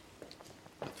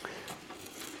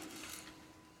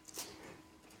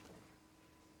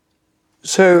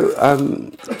 So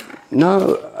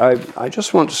now I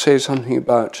just want to say something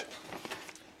about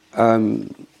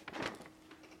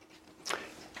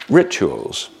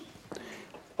rituals.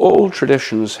 All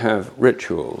traditions have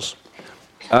rituals.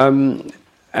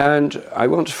 And I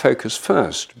want to focus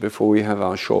first, before we have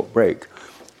our short break,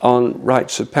 on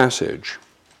rites of passage.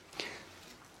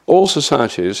 All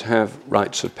societies have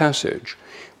rites of passage,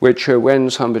 which are when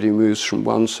somebody moves from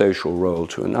one social role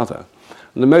to another.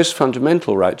 And the most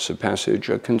fundamental rites of passage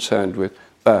are concerned with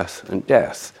birth and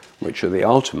death, which are the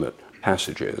ultimate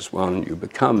passages. One, you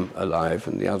become alive,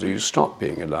 and the other, you stop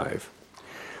being alive.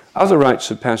 Other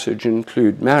rites of passage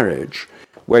include marriage,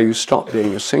 where you stop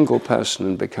being a single person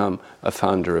and become a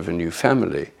founder of a new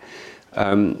family.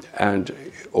 And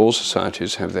all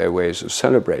societies have their ways of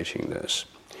celebrating this.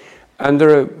 And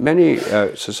there are many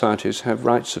societies have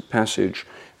rites of passage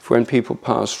for when people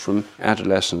pass from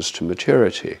adolescence to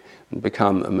maturity and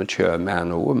become a mature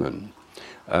man or woman,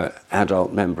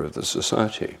 adult member of the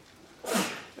society.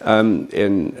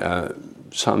 In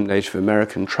some Native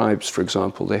American tribes, for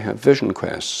example, they have vision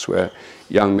quests where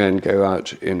young men go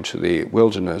out into the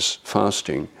wilderness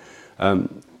fasting,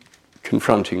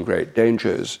 confronting great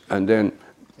dangers, and then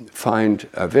find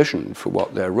a vision for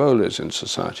what their role is in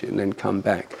society, and then come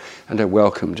back and are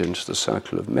welcomed into the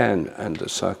circle of men and the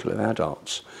circle of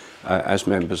adults as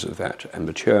members of that, and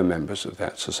mature members of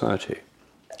that society.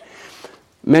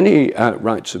 Many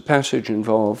rites of passage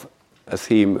involve a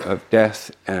theme of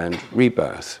death and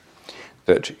rebirth,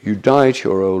 that you die to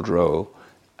your old role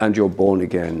and you're born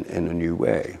again in a new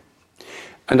way.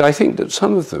 And I think that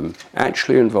some of them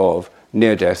actually involve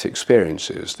near-death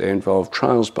experiences. They involve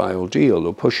trials by ordeal,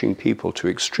 or pushing people to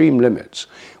extreme limits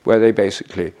where they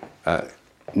basically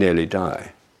nearly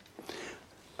die.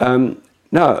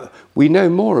 Now, we know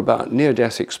more about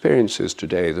near-death experiences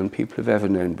today than people have ever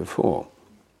known before,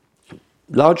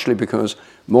 largely because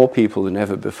more people than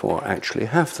ever before actually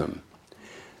have them.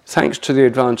 Thanks to the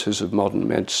advances of modern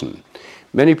medicine,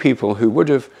 many people who would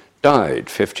have died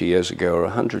 50 years ago or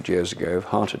 100 years ago of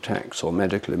heart attacks or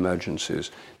medical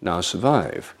emergencies now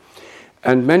survive.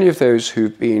 And many of those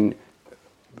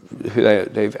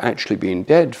they've actually been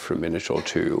dead for a minute or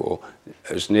two, or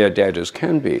as near dead as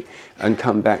can be, and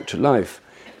come back to life,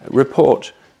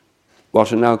 report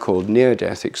what are now called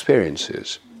near-death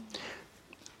experiences.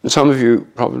 And some of you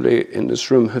probably in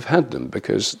this room have had them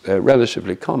because they're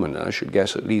relatively common. I should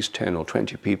guess at least 10 or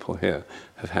 20 people here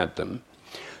have had them.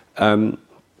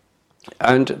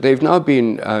 And they've now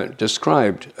been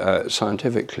described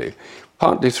scientifically,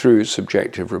 partly through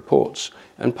subjective reports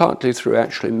and partly through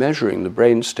actually measuring the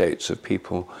brain states of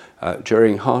people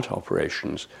during heart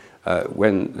operations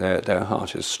when their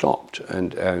heart is stopped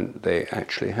and they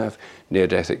actually have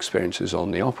near-death experiences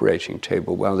on the operating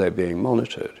table while they're being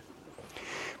monitored.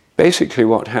 Basically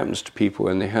what happens to people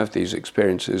when they have these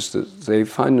experiences is that they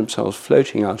find themselves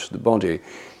floating out of the body,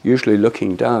 usually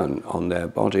looking down on their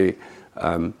body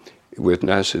with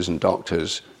nurses and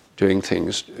doctors doing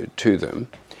things to them.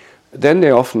 Then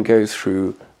they often go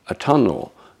through a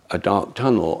tunnel, a dark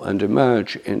tunnel, and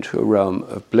emerge into a realm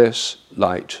of bliss,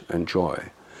 light, and joy.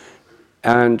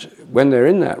 And when they're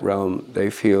in that realm, they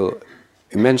feel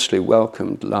immensely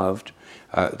welcomed, loved.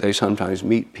 They sometimes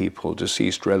meet people,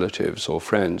 deceased relatives or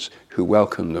friends, who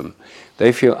welcome them.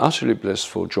 They feel utterly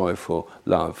blissful, joyful,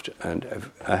 loved,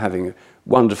 and are having a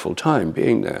wonderful time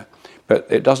being there. But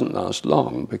it doesn't last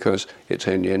long because it's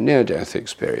only a near-death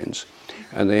experience,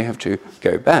 and they have to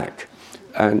go back.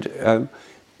 And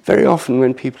very often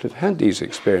when people have had these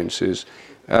experiences,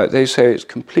 they say it's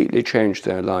completely changed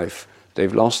their life.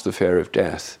 They've lost the fear of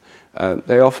death.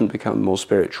 They often become more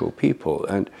spiritual people,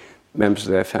 and members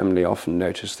of their family often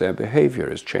notice their behavior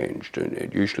has changed, and they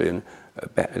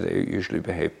usually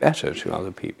behave better to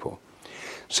other people.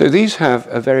 So these have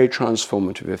a very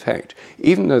transformative effect,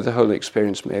 even though the whole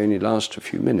experience may only last a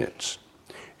few minutes.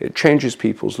 It changes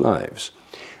people's lives.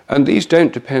 And these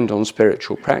don't depend on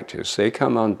spiritual practice. They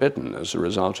come unbidden as a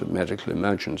result of medical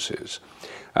emergencies.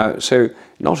 So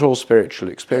not all spiritual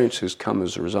experiences come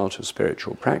as a result of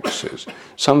spiritual practices.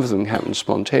 Some of them happen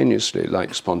spontaneously,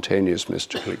 like spontaneous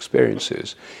mystical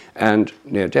experiences and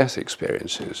near-death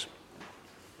experiences.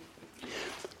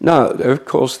 Now, of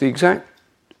course, the exact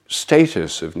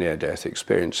status of near-death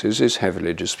experiences is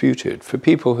heavily disputed. For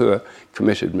people who are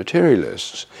committed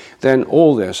materialists, then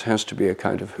all this has to be a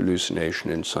kind of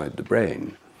hallucination inside the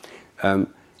brain.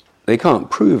 They can't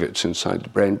prove it's inside the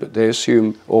brain, but they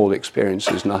assume all experience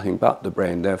is nothing but the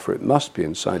brain, therefore it must be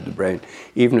inside the brain,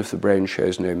 even if the brain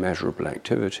shows no measurable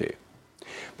activity.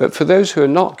 But for those who are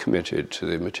not committed to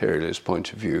the materialist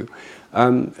point of view,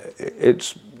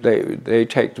 they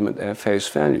take them at their face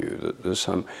value, that there's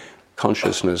some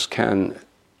consciousness can,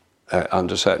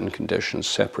 under certain conditions,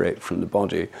 separate from the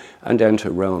body and enter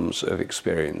realms of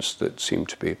experience that seem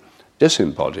to be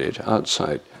disembodied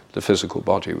outside the physical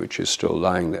body, which is still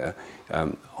lying there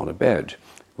on a bed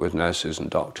with nurses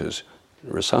and doctors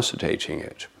resuscitating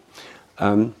it.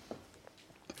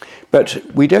 But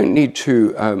we don't need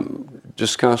to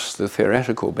discuss the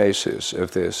theoretical basis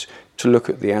of this to look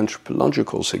at the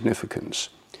anthropological significance.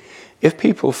 If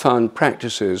people found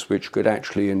practices which could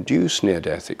actually induce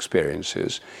near-death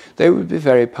experiences, they would be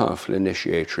very powerful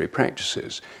initiatory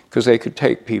practices, because they could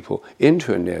take people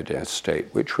into a near-death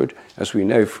state, which would, as we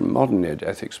know from modern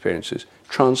near-death experiences,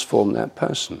 transform that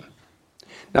person.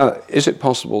 Now, is it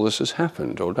possible this has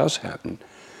happened or does happen?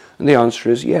 And the answer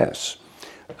is yes.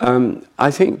 I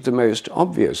think the most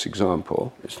obvious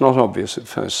example, it's not obvious at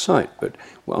first sight, but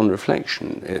on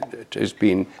reflection, it has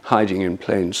been hiding in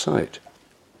plain sight,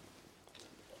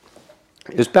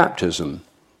 is baptism.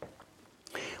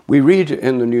 We read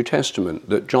in the New Testament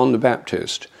that John the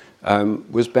Baptist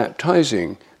was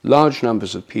baptizing large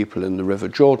numbers of people in the River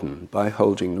Jordan by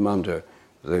holding them under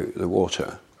the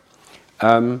water.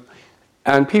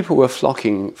 And people were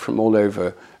flocking from all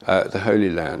over the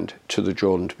Holy Land to the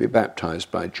Jordan to be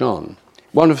baptized by John.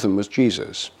 One of them was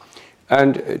Jesus.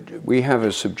 And we have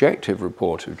a subjective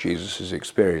report of Jesus'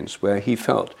 experience where he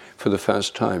felt for the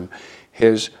first time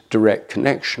his direct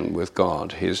connection with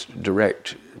God, his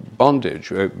direct bondage,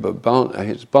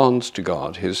 his bonds to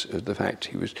God, the fact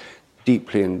he was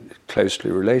deeply and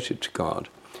closely related to God.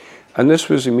 And this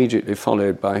was immediately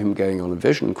followed by him going on a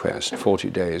vision quest, 40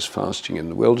 days fasting in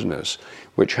the wilderness,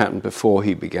 which happened before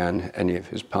he began any of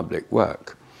his public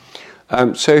work.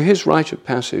 So his rite of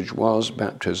passage was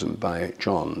baptism by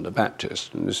John the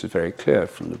Baptist, and this is very clear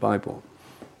from the Bible.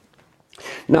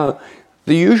 Now,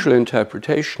 the usual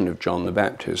interpretation of John the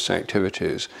Baptist's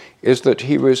activities is that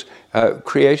he was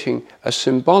creating a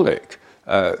symbolic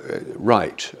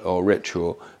rite or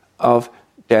ritual of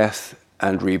death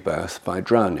and rebirth by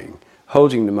drowning,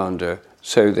 holding them under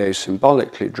so they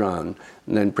symbolically drown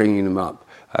and then bringing them up.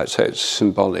 So it's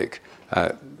symbolic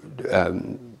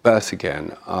birth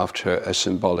again after a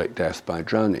symbolic death by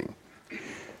drowning.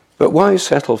 But why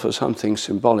settle for something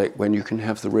symbolic when you can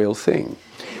have the real thing?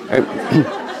 It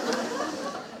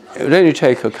would only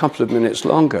take a couple of minutes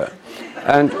longer.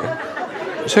 And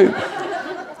so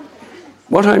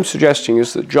what I'm suggesting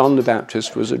is that John the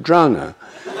Baptist was a drowner.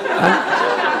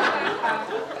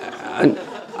 And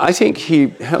I think he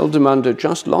held them under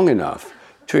just long enough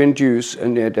to induce a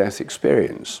near-death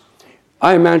experience.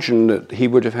 I imagine that he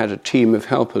would have had a team of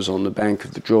helpers on the bank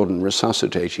of the Jordan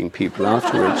resuscitating people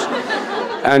afterwards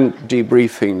and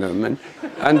debriefing them,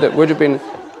 and there would have been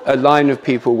a line of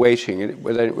people waiting, and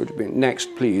then it would have been,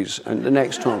 next please, and the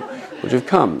next one would have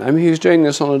come. I mean, he was doing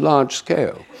this on a large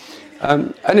scale.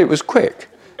 And it was quick.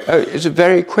 It's a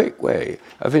very quick way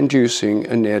of inducing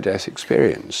a near-death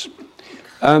experience.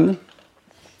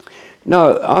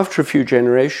 Now, after a few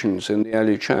generations in the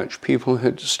early church, people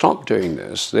had stopped doing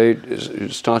this. They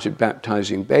started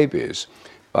baptizing babies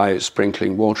by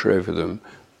sprinkling water over them,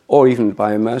 or even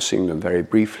by immersing them very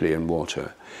briefly in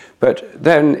water. But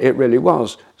then it really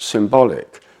was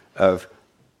symbolic of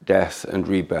death and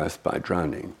rebirth by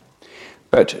drowning.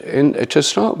 But to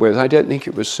start with, I don't think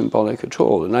it was symbolic at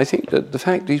all. And I think that the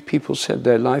fact these people said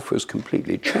their life was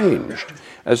completely changed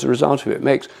as a result of it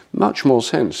makes much more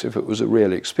sense if it was a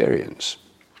real experience.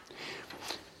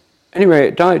 Anyway,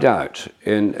 it died out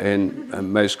in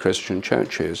most Christian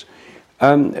churches.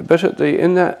 But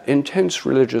in that intense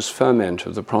religious ferment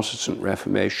of the Protestant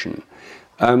Reformation,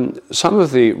 some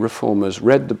of the reformers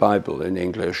read the Bible in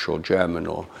English or German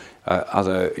or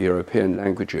other European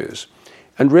languages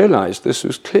and realized this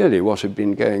was clearly what had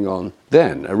been going on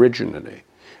then, originally,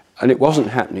 and it wasn't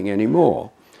happening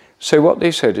anymore. So what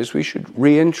they said is we should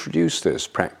reintroduce this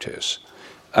practice.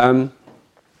 And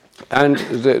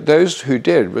those who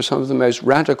did were some of the most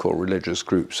radical religious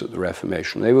groups at the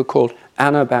Reformation. They were called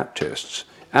Anabaptists.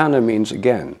 Ana means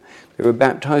again. They were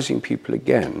baptizing people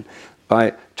again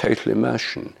by total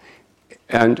immersion,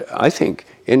 and I think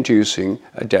inducing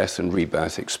a death and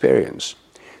rebirth experience.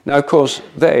 Now, of course,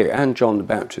 they and John the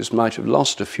Baptist might have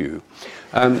lost a few,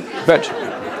 and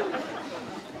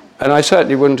I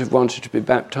certainly wouldn't have wanted to be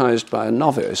baptized by a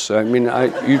novice. I mean,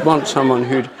 you'd want someone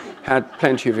who'd had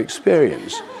plenty of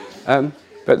experience.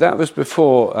 But that was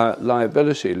before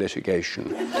liability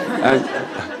litigation.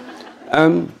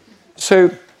 So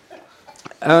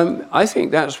I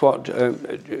think that's what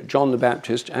John the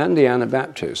Baptist and the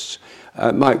Anabaptists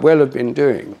might well have been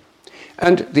doing.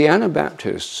 And the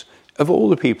Anabaptists, of all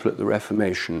the people at the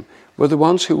Reformation, were the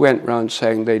ones who went round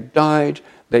saying they'd died,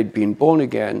 they'd been born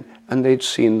again, and they'd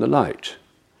seen the light.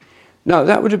 Now,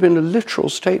 that would have been a literal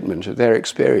statement of their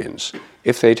experience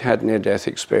if they'd had near-death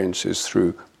experiences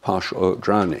through partial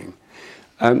drowning.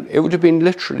 It would have been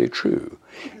literally true.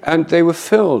 And they were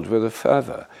filled with a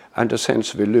fervor and a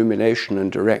sense of illumination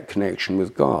and direct connection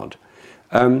with God.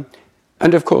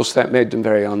 And of course, that made them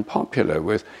very unpopular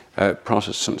with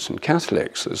Protestants and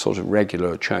Catholics, the sort of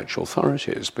regular church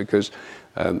authorities, because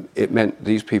it meant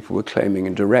these people were claiming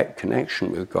a direct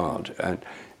connection with God, and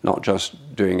not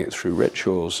just doing it through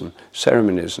rituals and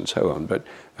ceremonies and so on, but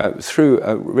through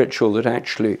a ritual that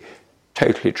actually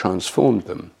totally transformed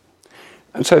them.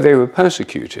 And so they were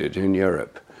persecuted in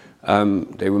Europe.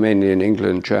 They were mainly in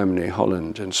England, Germany,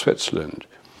 Holland, and Switzerland.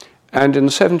 And in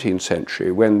the 17th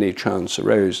century, when the chance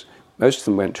arose, most of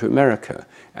them went to America,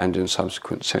 and in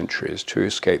subsequent centuries to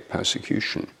escape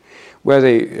persecution, where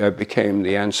they became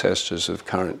the ancestors of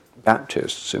current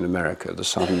Baptists in America, the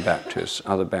Southern Baptists,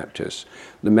 other Baptists,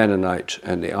 the Mennonite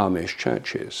and the Amish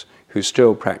churches, who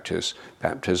still practice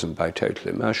baptism by total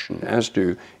immersion, as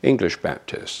do English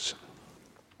Baptists.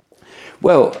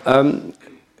 Well,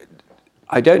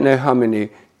 I don't know how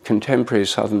many contemporary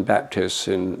Southern Baptists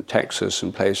in Texas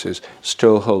and places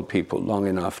still hold people long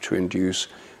enough to induce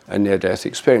a near-death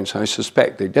experience. I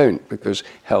suspect they don't, because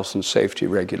health and safety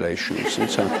regulations and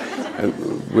so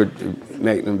on would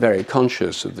make them very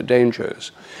conscious of the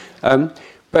dangers.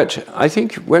 But I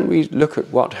think when we look at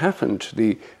what happened to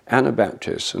the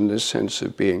Anabaptists and this sense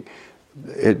of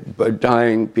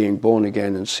dying, being born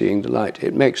again and seeing the light,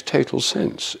 it makes total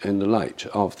sense in the light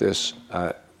of this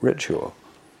ritual.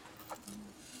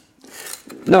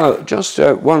 Now, just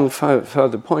one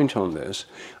further point on this.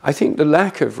 I think the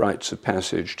lack of rites of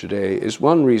passage today is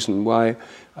one reason why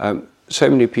so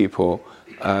many people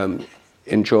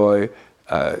enjoy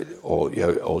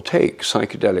or take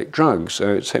psychedelic drugs.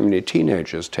 So many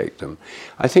teenagers take them.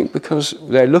 I think because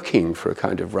they're looking for a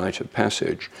kind of rite of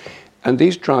passage, and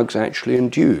these drugs actually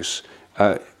induce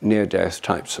near-death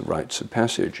types of rites of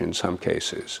passage in some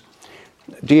cases.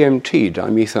 DMT,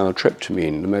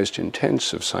 dimethyltryptamine, the most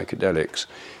intense of psychedelics,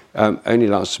 only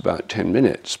lasts about 10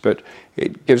 minutes, but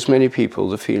it gives many people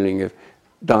the feeling of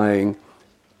dying,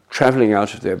 traveling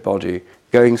out of their body,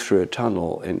 going through a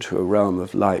tunnel into a realm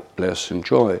of light, bliss, and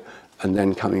joy, and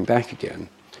then coming back again.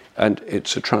 And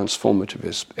it's a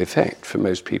transformative effect for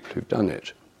most people who've done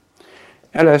it.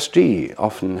 LSD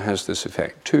often has this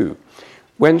effect too.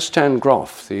 When Stan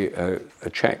Grof, a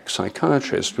Czech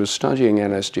psychiatrist, was studying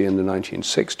LSD in the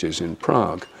 1960s in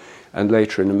Prague and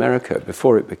later in America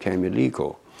before it became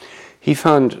illegal, he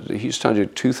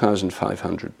studied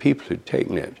 2,500 people who'd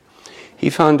taken it. He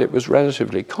found it was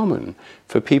relatively common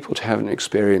for people to have an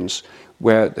experience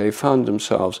where they found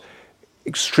themselves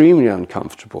extremely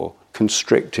uncomfortable,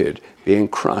 constricted, being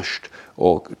crushed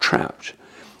or trapped,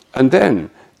 and then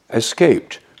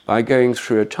escaped by going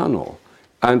through a tunnel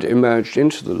and emerged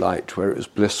into the light where it was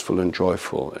blissful and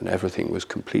joyful and everything was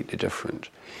completely different.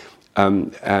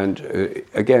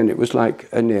 Again, it was like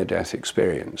a near-death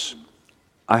experience.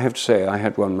 I have to say I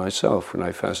had one myself when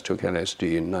I first took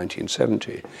LSD in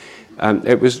 1970.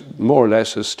 It was more or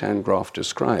less as Stan Grof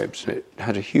describes. It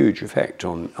had a huge effect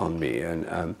on me. And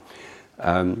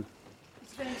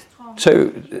It's very strong.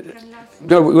 so,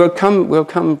 no, we'll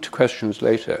come to questions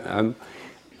later.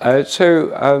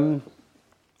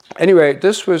 Anyway,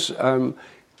 this was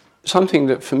something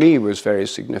that for me was very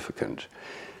significant.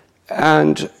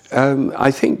 And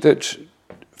I think that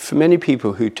for many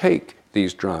people who take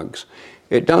these drugs,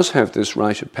 it does have this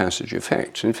rite of passage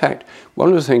effect. In fact, one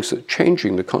of the things that's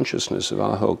changing the consciousness of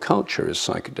our whole culture is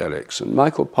psychedelics. And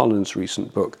Michael Pollan's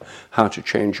recent book, How to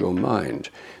Change Your Mind,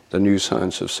 The New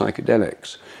Science of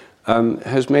Psychedelics,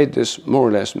 has made this more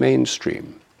or less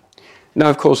mainstream. Now,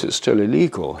 of course, it's still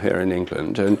illegal here in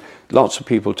England, and lots of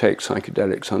people take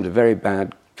psychedelics under very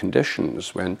bad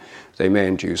conditions when they may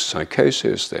induce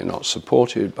psychosis, they're not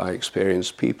supported by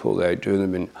experienced people, they're doing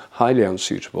them in highly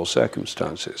unsuitable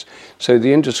circumstances. So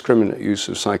the indiscriminate use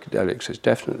of psychedelics is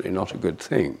definitely not a good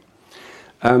thing.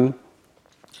 But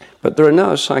there are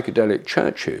now psychedelic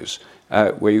churches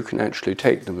where you can actually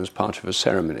take them as part of a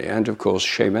ceremony, and of course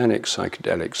shamanic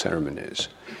psychedelic ceremonies.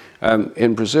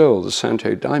 In Brazil, the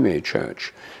Santo Daime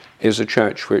Church is a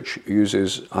church which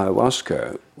uses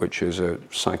ayahuasca, which is a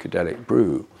psychedelic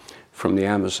brew from the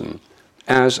Amazon,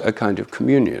 as a kind of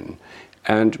communion.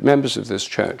 And members of this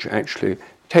church actually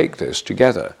take this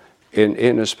together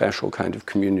in a special kind of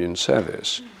communion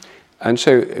service. And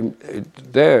so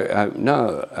they're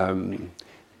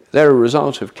a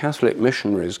result of Catholic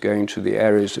missionaries going to the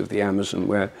areas of the Amazon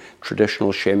where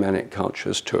traditional shamanic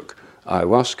cultures took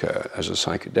ayahuasca as a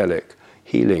psychedelic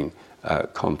healing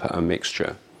compound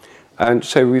mixture. And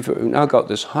so we've now got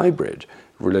this hybrid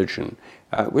religion,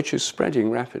 which is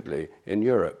spreading rapidly in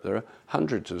Europe. There are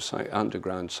hundreds of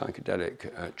underground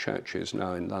psychedelic churches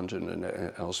now in London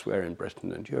and elsewhere in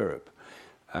Britain and Europe,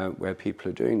 where people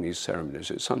are doing these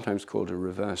ceremonies. It's sometimes called a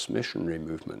reverse missionary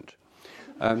movement.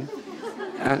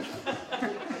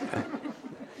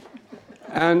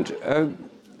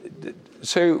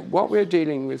 So what we're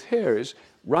dealing with here is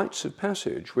rites of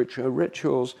passage, which are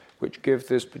rituals which give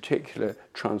this particular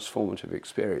transformative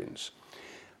experience.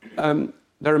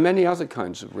 There are many other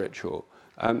kinds of ritual,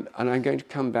 and I'm going to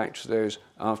come back to those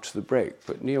after the break,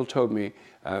 but Neil told me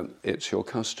it's your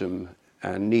custom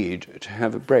and need to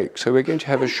have a break. So we're going to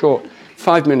have a short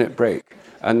 5-minute break,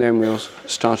 and then we'll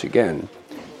start again.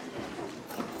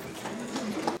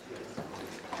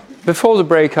 Before the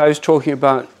break, I was talking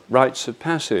about rites of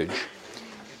passage.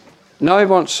 Now I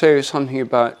want to say something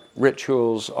about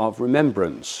rituals of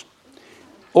remembrance.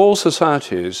 All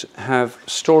societies have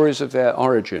stories of their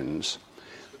origins,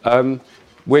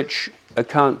 which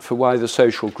account for why the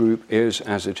social group is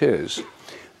as it is.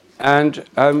 And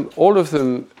all of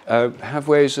them have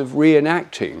ways of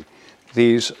reenacting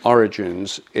these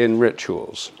origins in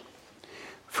rituals.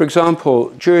 For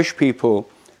example, Jewish people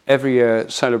every year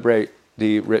celebrate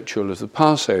the ritual of the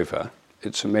Passover.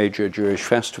 It's a major Jewish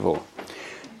festival.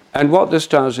 And what this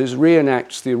does is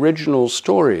reenacts the original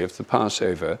story of the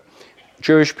Passover.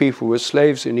 Jewish people were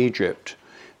slaves in Egypt.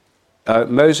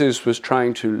 Moses was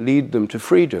trying to lead them to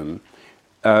freedom,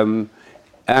 and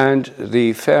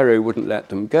the Pharaoh wouldn't let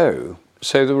them go.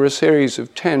 So there were a series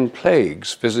of 10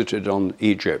 plagues visited on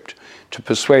Egypt to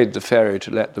persuade the Pharaoh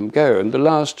to let them go. And the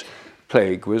last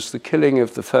plague was the killing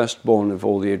of the firstborn of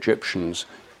all the Egyptians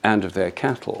and of their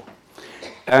cattle.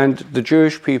 And the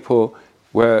Jewish people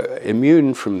were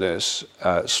immune from this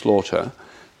slaughter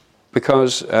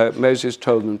because Moses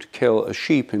told them to kill a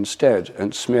sheep instead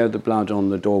and smear the blood on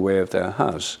the doorway of their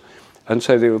house. And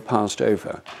so they were passed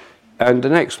over. And the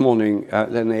next morning,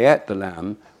 then they ate the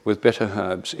lamb with bitter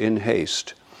herbs in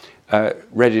haste,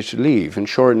 ready to leave. And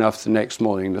sure enough, the next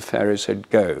morning, the Pharaoh said,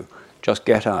 "Go." just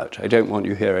get out. I don't want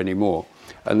you here anymore.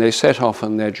 And they set off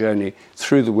on their journey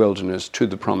through the wilderness to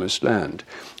the Promised Land,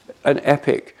 an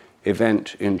epic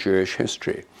event in Jewish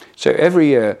history. So every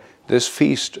year, this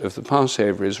feast of the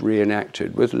Passover is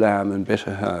reenacted with lamb and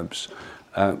bitter herbs,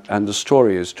 and the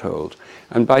story is told.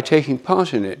 And by taking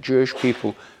part in it, Jewish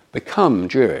people become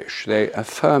Jewish. They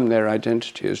affirm their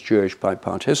identity as Jewish by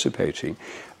participating,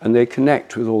 and they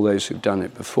connect with all those who've done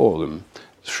it before them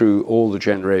through all the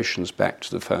generations back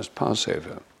to the first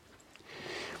Passover.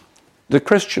 The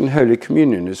Christian Holy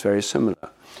Communion is very similar.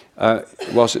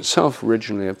 It was itself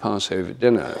originally a Passover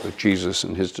dinner with Jesus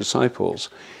and his disciples,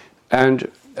 and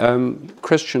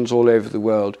Christians all over the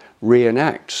world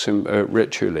reenact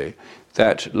ritually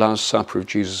that Last Supper of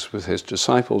Jesus with his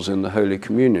disciples in the Holy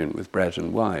Communion with bread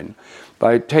and wine.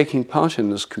 By taking part in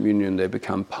this communion, they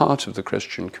become part of the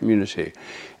Christian community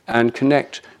and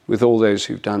connect with all those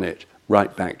who've done it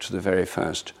right back to the very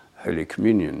first Holy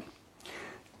Communion.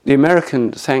 The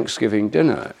American Thanksgiving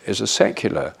dinner is a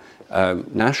secular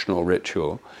national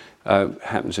ritual,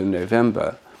 happens in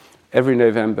November. Every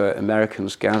November,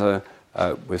 Americans gather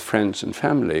with friends and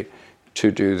family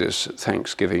to do this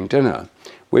Thanksgiving dinner,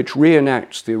 which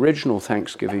reenacts the original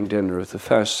Thanksgiving dinner of the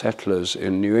first settlers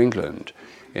in New England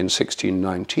in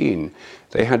 1619.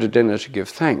 They had a dinner to give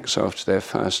thanks after their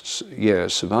first year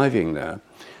surviving there,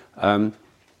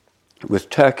 with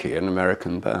turkey, an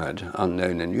American bird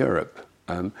unknown in Europe,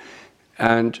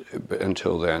 and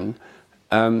until then.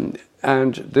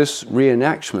 And this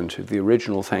reenactment of the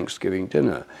original Thanksgiving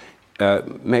dinner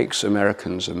makes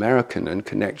Americans American and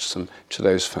connects them to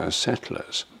those first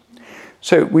settlers.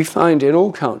 So we find in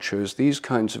all cultures these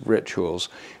kinds of rituals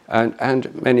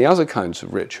and many other kinds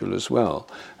of ritual as well.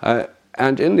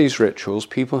 And in these rituals,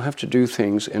 people have to do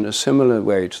things in a similar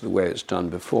way to the way it's done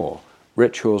before.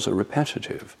 Rituals are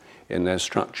repetitive in their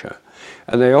structure.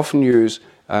 And they often use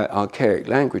archaic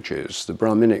languages. The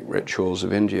Brahminic rituals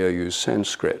of India use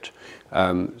Sanskrit.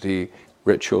 The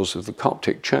rituals of the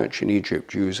Coptic Church in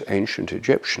Egypt use ancient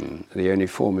Egyptian, the only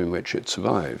form in which it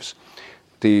survives.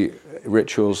 The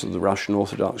rituals of the Russian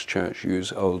Orthodox Church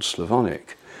use Old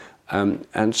Slavonic,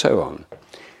 and so on.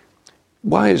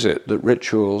 Why is it that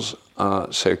rituals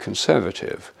are so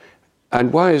conservative?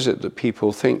 And why is it that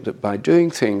people think that by doing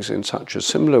things in such a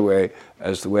similar way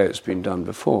as the way it's been done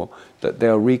before, that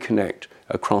they'll reconnect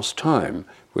across time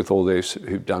with all those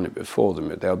who've done it before them?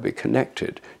 They'll be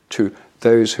connected to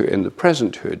those who are in the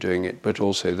present who are doing it, but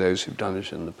also those who've done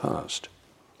it in the past.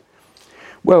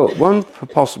 Well, one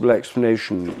possible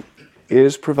explanation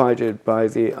is provided by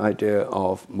the idea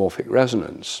of morphic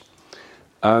resonance.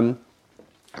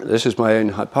 This is my own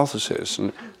hypothesis,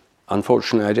 and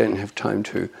unfortunately I don't have time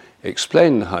to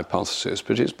explain the hypothesis,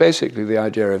 but it's basically the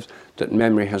idea of that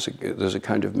memory there's a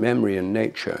kind of memory in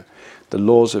nature. The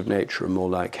laws of nature are more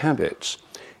like habits.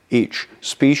 Each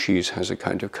species has a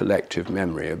kind of collective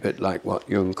memory, a bit like what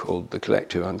Jung called the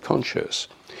collective unconscious.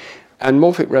 And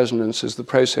morphic resonance is the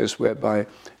process whereby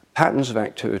patterns of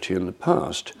activity in the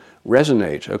past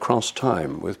resonate across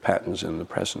time with patterns in the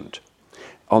present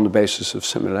on the basis of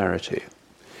similarity.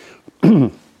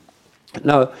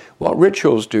 Now, what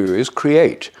rituals do is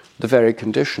create the very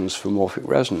conditions for morphic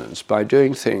resonance by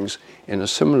doing things in a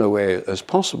similar way as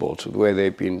possible to the way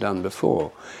they've been done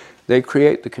before. They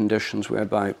create the conditions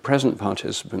whereby present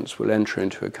participants will enter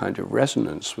into a kind of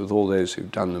resonance with all those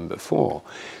who've done them before.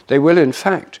 They will, in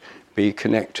fact, be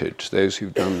connected to those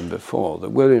who've done them before. There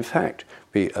will, in fact,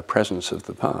 be a presence of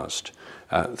the past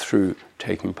through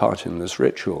taking part in this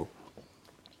ritual,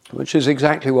 which is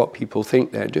exactly what people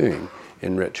think they're doing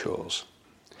in rituals.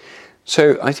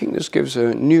 So I think this gives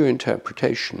a new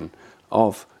interpretation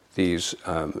of these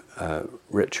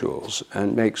rituals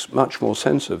and makes much more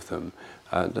sense of them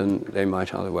than they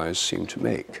might otherwise seem to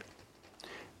make.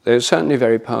 They're certainly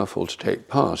very powerful to take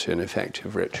part in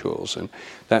effective rituals, and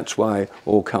that's why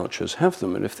all cultures have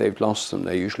them, and if they've lost them,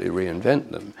 they usually reinvent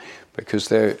them, because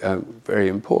they're very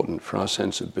important for our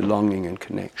sense of belonging and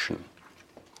connection.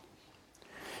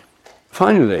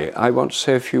 Finally, I want to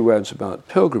say a few words about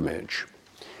pilgrimage.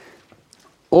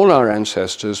 All our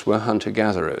ancestors were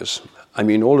hunter-gatherers. I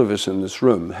mean, all of us in this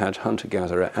room had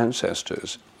hunter-gatherer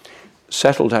ancestors.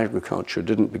 Settled agriculture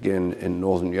didn't begin in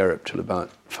Northern Europe till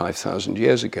about 5,000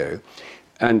 years ago,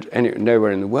 and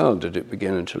nowhere in the world did it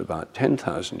begin until about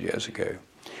 10,000 years ago.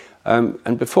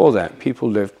 And before that, people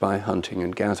lived by hunting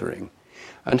and gathering.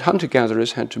 And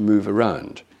hunter-gatherers had to move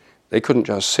around. They couldn't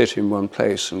just sit in one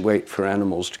place and wait for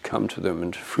animals to come to them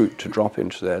and fruit to drop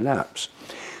into their laps.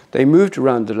 They moved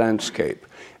around the landscape,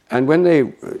 and when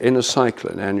they, in a cycle,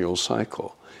 an annual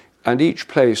cycle, and each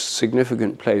place,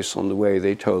 significant place on the way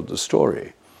they told the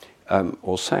story,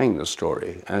 or sang the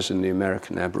story, as in the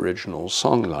American Aboriginal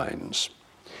songlines.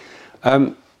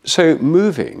 So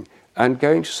moving and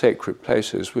going to sacred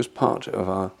places was part of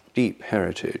our deep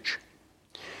heritage.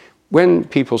 When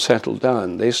people settled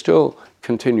down, they still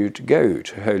continued to go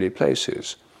to holy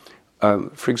places.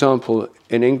 For example,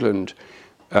 in England,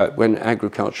 when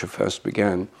agriculture first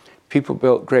began, people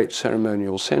built great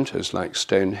ceremonial centres like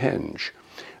Stonehenge.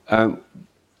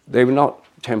 They were not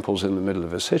temples in the middle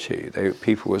of a city.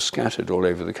 People were scattered all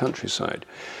over the countryside.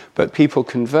 But people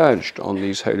converged on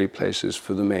these holy places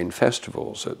for the main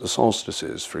festivals, at the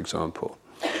solstices, for example.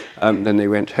 Then they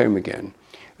went home again.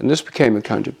 And this became a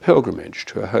kind of pilgrimage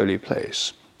to a holy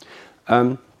place.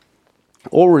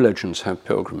 All religions have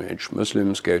pilgrimage.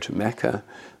 Muslims go to Mecca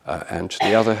and to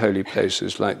the other holy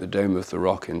places like the Dome of the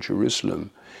Rock in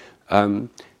Jerusalem.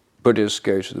 Buddhists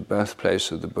go to the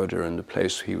birthplace of the Buddha and the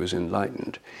place he was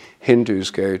enlightened. Hindus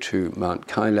go to Mount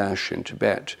Kailash in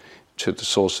Tibet, to the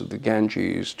source of the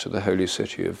Ganges, to the holy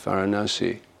city of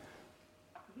Varanasi.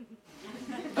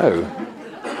 Oh,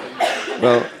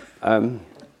 well,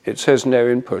 it says no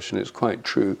input, and it's quite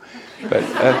true, but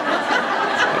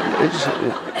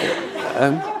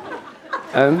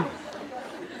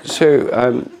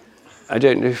I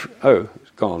don't know if,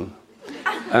 it's gone.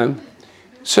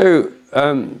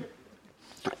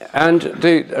 And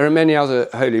there are many other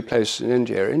holy places in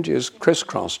India. India is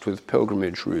crisscrossed with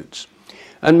pilgrimage routes.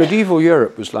 And medieval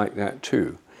Europe was like that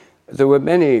too. There were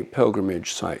many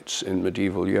pilgrimage sites in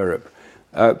medieval Europe,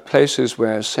 places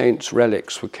where saints'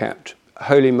 relics were kept,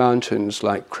 holy mountains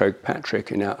like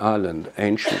Croagh in Ireland,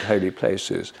 ancient holy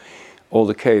places, or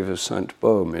the cave of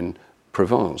Saint-Baume in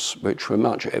Provence, which were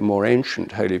much more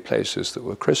ancient holy places that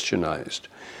were Christianized.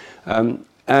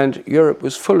 And Europe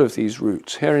was full of these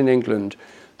routes. Here in England,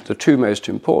 the two most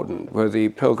important were the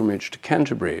pilgrimage to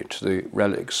Canterbury, to the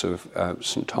relics of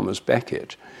St. Thomas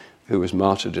Becket, who was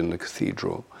martyred in the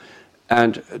cathedral,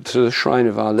 and to the shrine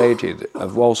of Our Lady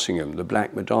of Walsingham, the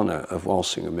Black Madonna of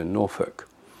Walsingham in Norfolk.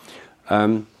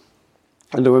 And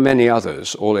there were many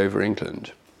others all over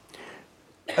England.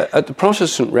 At the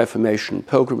Protestant Reformation,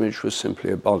 pilgrimage was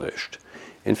simply abolished.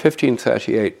 In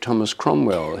 1538, Thomas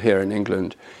Cromwell here in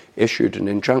England issued an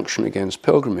injunction against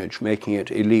pilgrimage, making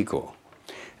it illegal.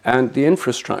 And the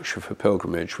infrastructure for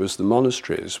pilgrimage was the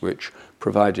monasteries, which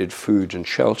provided food and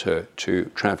shelter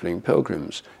to travelling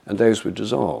pilgrims, and those were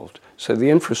dissolved. So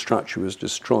the infrastructure was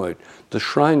destroyed, the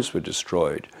shrines were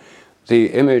destroyed.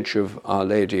 The image of Our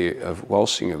Lady of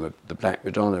Walsingham, of the Black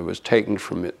Madonna, was taken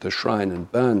from the shrine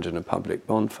and burned in a public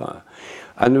bonfire.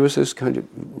 And there was this kind of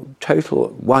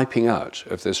total wiping out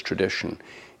of this tradition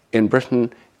in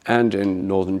Britain and in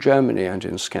northern Germany and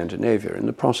in Scandinavia, in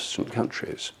the Protestant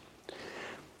countries.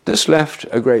 This left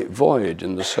a great void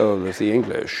in the soul of the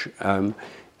English, and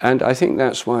I think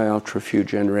that's why after a few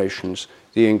generations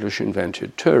the English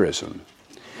invented tourism.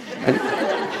 And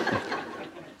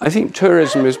I think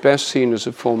tourism is best seen as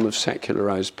a form of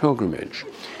secularized pilgrimage.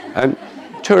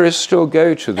 Tourists still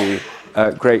go to the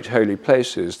great holy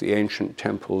places, the ancient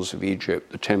temples of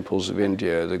Egypt, the temples of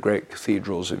India, the great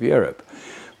cathedrals of Europe.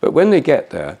 But when they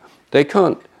get there, they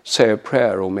can't say a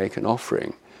prayer or make an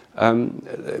offering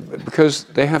because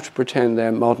they have to pretend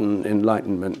they're modern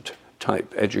Enlightenment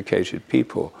type educated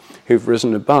people who've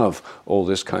risen above all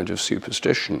this kind of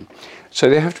superstition. So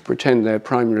they have to pretend they're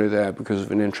primarily there because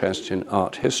of an interest in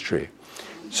art history.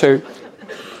 So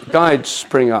guides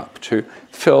spring up to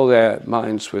fill their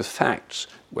minds with facts: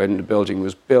 when the building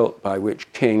was built, by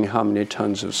which king, how many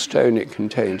tons of stone it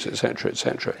contains, etc.,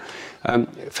 etc.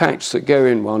 Facts that go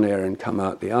in one ear and come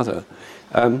out the other,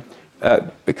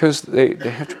 because they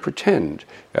have to pretend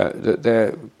that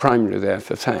they're primarily there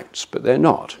for facts, but they're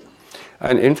not.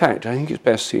 And in fact, I think it's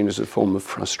best seen as a form of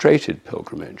frustrated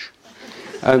pilgrimage.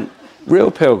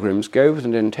 Real pilgrims go with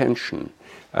an intention.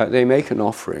 They make an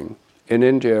offering. In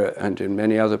India and in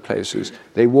many other places,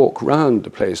 they walk round the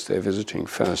place they're visiting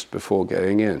first before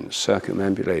going in,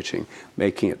 circumambulating,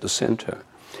 making it the center.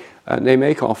 And they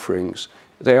make offerings.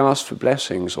 They ask for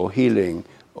blessings or healing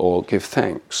or give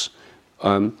thanks.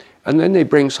 And then they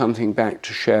bring something back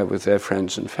to share with their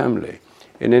friends and family.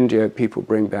 In India, people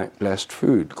bring back blessed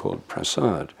food called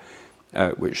prasad,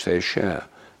 which they share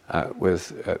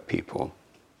with people.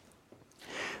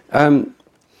 And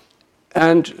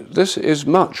this is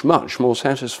much, much more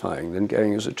satisfying than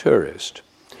going as a tourist.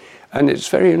 And it's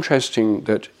very interesting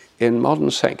that in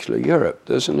modern secular Europe,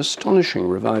 there's an astonishing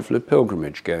revival of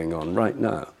pilgrimage going on right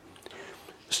now.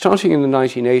 Starting in the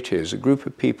 1980s, a group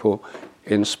of people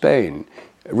in Spain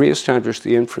re-established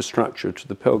the infrastructure to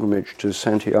the pilgrimage to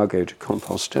Santiago de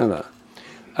Compostela.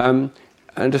 And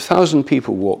 1,000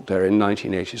 people walked there in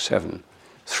 1987.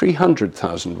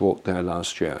 300,000 walked there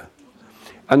last year.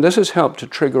 And this has helped to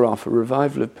trigger off a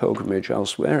revival of pilgrimage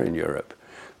elsewhere in Europe.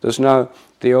 There's now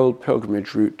the old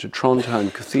pilgrimage route to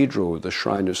Trondheim Cathedral with the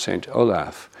shrine of St.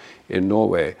 Olaf in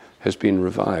Norway has been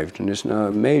revived and is now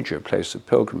a major place of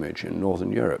pilgrimage in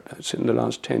Northern Europe. That's in the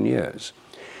last 10 years.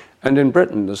 And in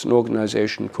Britain, there's an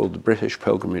organisation called the British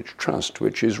Pilgrimage Trust,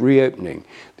 which is reopening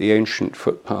the ancient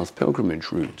footpath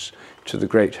pilgrimage routes to the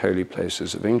great holy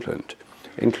places of England,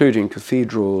 including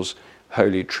cathedrals,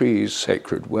 holy trees,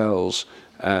 sacred wells,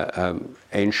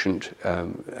 ancient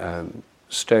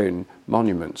stone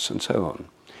monuments, and so on.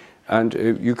 And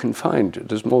you can find,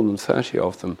 there's more than 30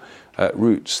 of them,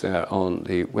 routes there on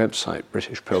the website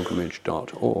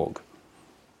britishpilgrimage.org.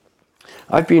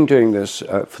 I've been doing this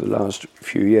for the last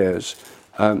few years,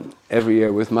 every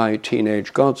year with my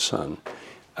teenage godson.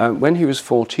 When he was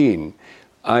 14,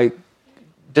 I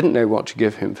didn't know what to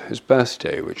give him for his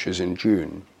birthday, which is in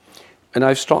June. And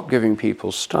I've stopped giving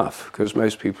people stuff, because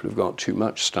most people have got too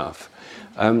much stuff.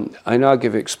 I now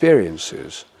give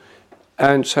experiences.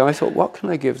 And so I thought, what can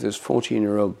I give this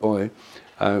 14-year-old boy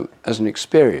as an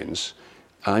experience?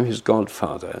 I'm his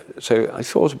godfather. So I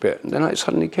thought a bit, and then it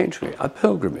suddenly came to me, a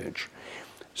pilgrimage.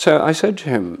 So I said to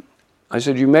him,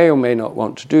 you may or may not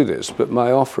want to do this, but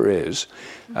my offer is,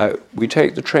 we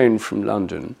take the train from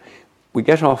London, we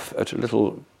get off at a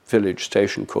little village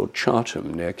station called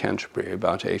Chartham near Canterbury,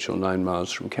 about 8 or 9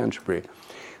 miles from Canterbury.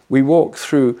 We walk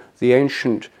through the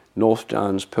ancient North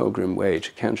Downs Pilgrim Way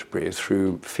to Canterbury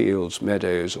through fields,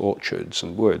 meadows, orchards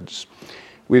and woods.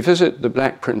 We visit the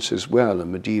Black Prince's Well, a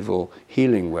medieval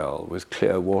healing well with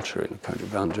clear water in kind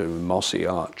of under a mossy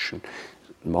arch and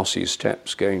mossy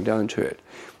steps going down to it.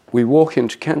 We walk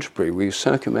into Canterbury, we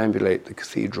circumambulate the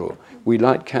cathedral, we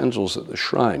light candles at the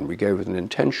shrine, we go with an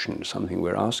intention, something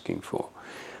we're asking for.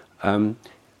 And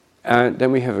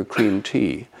then we have a cream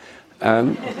tea.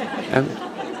 And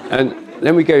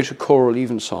then we go to choral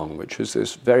evensong, which is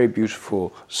this very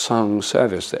beautiful sung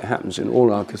service that happens in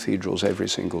all our cathedrals every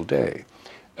single day.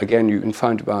 Again, you can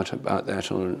find about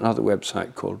that on another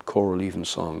website called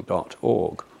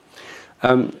choralevensong.org.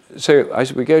 So I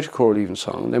said, we go to choral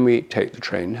evensong, and then we take the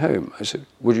train home. I said,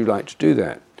 would you like to do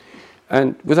that?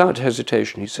 And without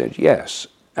hesitation, he said yes.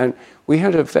 And we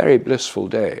had a very blissful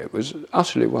day. It was an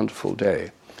utterly wonderful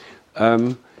day.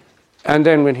 And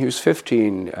then when he was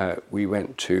 15, we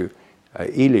went to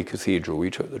Ely Cathedral. We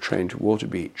took the train to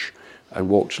Waterbeach and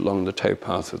walked along the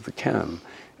towpath of the Cam.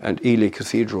 And Ely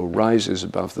Cathedral rises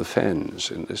above the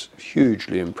fens in this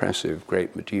hugely impressive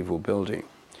great medieval building.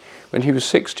 When he was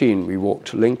 16, we walked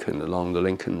to Lincoln along the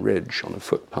Lincoln Ridge, on a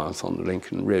footpath on the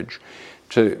Lincoln Ridge,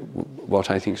 to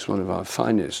what I think is one of our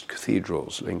finest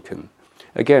cathedrals, Lincoln.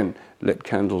 Again, lit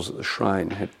candles at the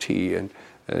shrine, had tea, and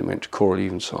then went to choral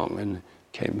evensong and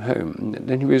came home. And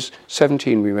then he was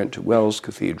 17, we went to Wells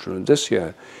Cathedral, and this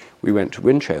year we went to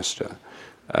Winchester.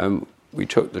 We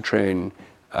took the train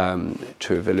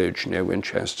to a village near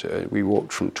Winchester. We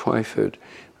walked from Twyford,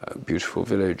 a beautiful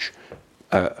village,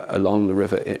 along the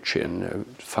River Itchen, a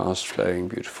fast-flowing,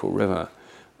 beautiful river,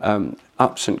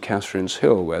 up St. Catherine's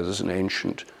Hill, where there's an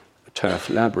ancient turf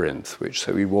labyrinth,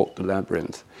 so we walked the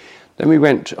labyrinth. Then we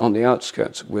went on the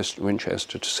outskirts of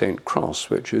Winchester to St. Cross,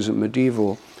 which is a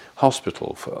medieval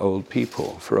hospital for old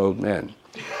people, for old men.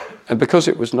 And because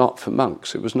it was not for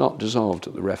monks, it was not dissolved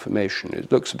at the Reformation.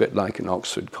 It looks a bit like an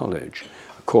Oxford college,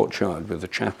 a courtyard with a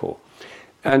chapel.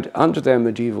 And under their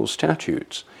medieval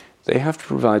statutes, they have to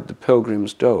provide the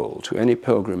pilgrim's dole to any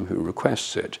pilgrim who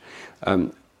requests it,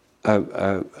 a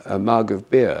mug of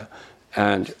beer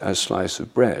and a slice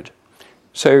of bread.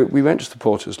 So we went to the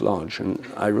porter's lodge and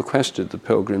I requested the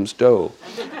pilgrim's dole.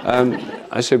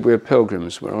 I said, we're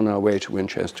pilgrims, we're on our way to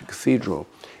Winchester Cathedral.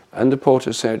 And the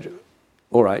porter said,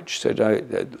 all right, she said,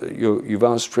 you've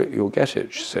asked for it, you'll get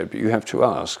it. She said, but you have to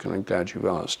ask, and I'm glad you've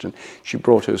asked. And she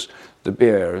brought us the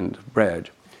beer and the bread.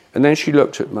 And then she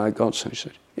looked at my godson and she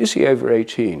said, is he over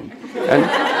 18? And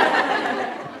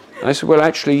I said, well,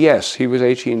 actually, yes, he was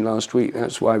 18 last week.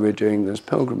 That's why we're doing this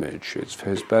pilgrimage. It's for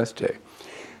his birthday.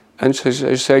 And so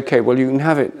I said, okay, well, you can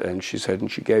have it then, she said, and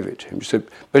she gave it to him. She said,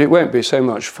 but it won't be so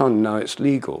much fun now it's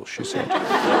legal, she said.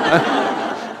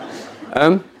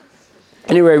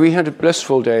 Anyway, we had a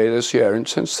blissful day this year, and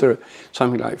since there are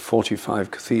something like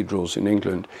 45 cathedrals in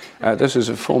England, this is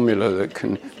a formula that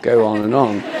can go on and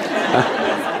on.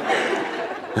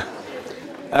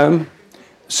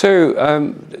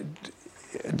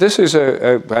 This is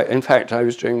in fact, I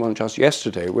was doing one just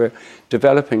yesterday. We're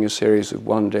developing a series of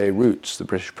one-day routes, the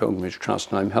British Pilgrimage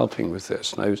Trust, and I'm helping with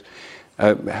this. And I was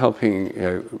helping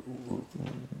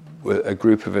a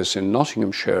group of us in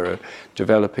Nottinghamshire are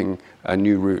developing a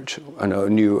new route, a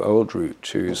new old route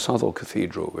to Southwell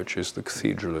Cathedral, which is the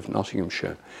Cathedral of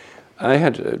Nottinghamshire. I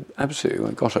had I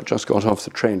just got off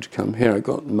the train to come here. I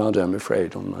got mud, I'm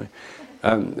afraid, on my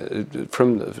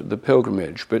from the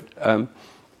pilgrimage, but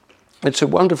it's a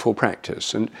wonderful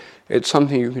practice, and it's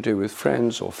something you can do with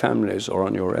friends or families or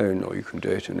on your own, or you can do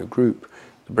it in a group.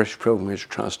 The British Pilgrimage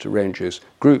Trust arranges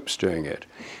groups doing it.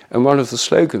 And one of the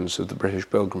slogans of the British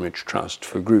Pilgrimage Trust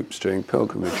for groups doing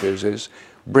pilgrimages is,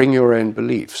 bring your own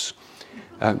beliefs.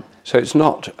 So it's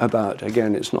not about,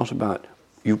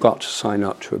 you've got to sign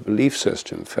up to a belief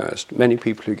system first. Many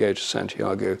people who go to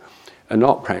Santiago are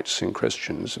not practicing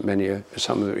Christians.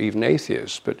 Some are even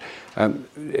atheists, but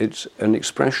it's an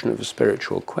expression of a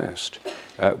spiritual quest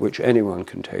which anyone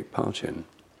can take part in.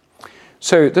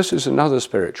 So this is another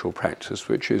spiritual practice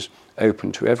which is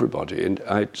open to everybody, and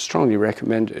I strongly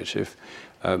recommend it if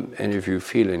any of you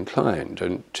feel inclined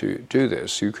and to do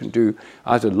this. You can do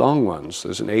either long ones.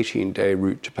 There's an 18-day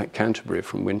route to Canterbury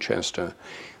from Winchester,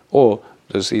 or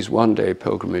there's these one-day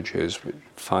pilgrimages,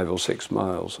 5 or 6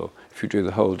 miles, or if you do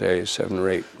the whole day, 7 or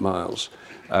 8 miles,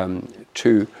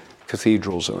 to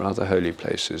cathedrals or other holy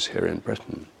places here in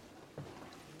Britain.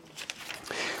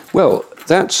 Well,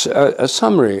 that's a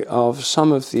summary of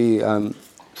some of the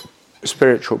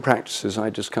spiritual practices I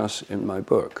discuss in my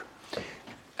book.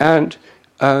 And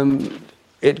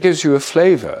it gives you a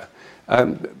flavor.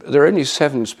 There are only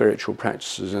 7 spiritual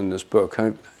practices in this book.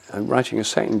 I'm writing a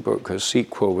second book, a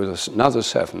sequel with another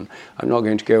 7. I'm not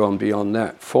going to go on beyond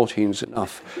that. 14's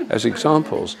enough as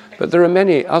examples. But there are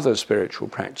many other spiritual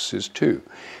practices too.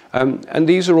 And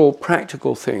these are all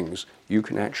practical things you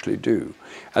can actually do.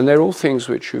 And they're all things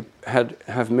which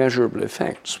have measurable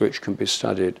effects, which can be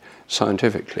studied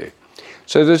scientifically.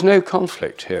 So there's no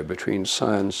conflict here between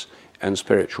science and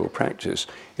spiritual practice.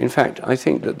 In fact, I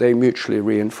think that they mutually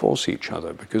reinforce each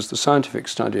other, because the scientific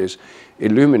studies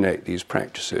illuminate these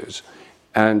practices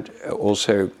and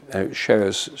also show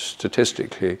us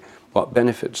statistically what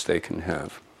benefits they can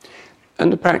have.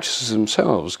 And the practices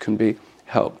themselves can be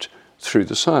helped through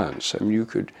the science. I mean, you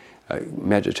could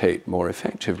meditate more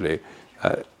effectively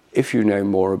if you know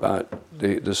more about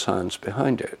the science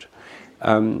behind it.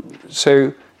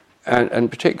 And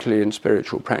particularly in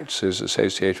spiritual practices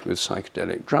associated with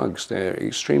psychedelic drugs, they're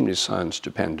extremely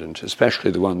science-dependent,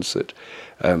 especially the ones that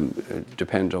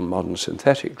depend on modern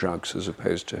synthetic drugs as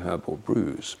opposed to herbal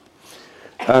brews.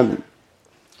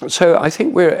 So I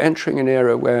think we're entering an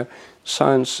era where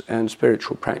science and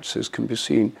spiritual practices can be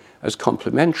seen as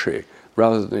complementary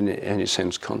rather than in any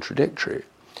sense contradictory.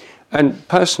 And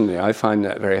personally, I find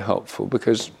that very helpful,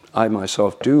 because I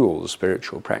myself do all the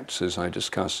spiritual practices I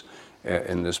discuss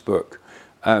in this book.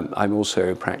 I'm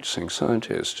also a practicing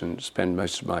scientist and spend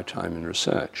most of my time in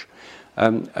research.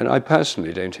 And I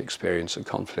personally don't experience a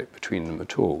conflict between them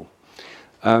at all.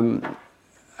 And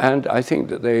I think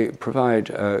that they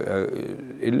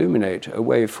illuminate a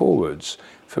way forwards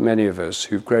for many of us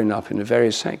who've grown up in a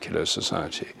very secular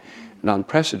society, an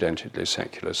unprecedentedly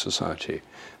secular society,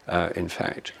 in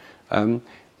fact,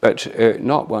 but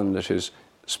not one that is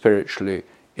spiritually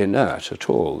inert at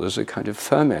all. There's a kind of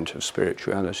ferment of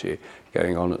spirituality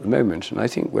going on at the moment, and I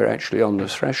think we're actually on the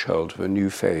threshold of a new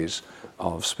phase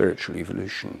of spiritual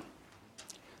evolution.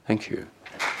 Thank you.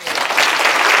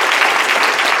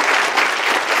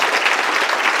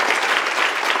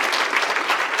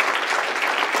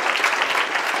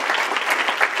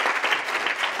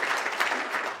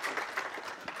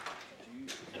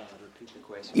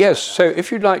 Yes, so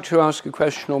if you'd like to ask a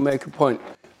question or make a point,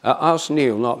 ask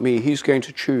Neil, not me. He's going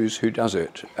to choose who does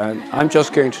it. I'm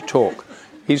just going to talk.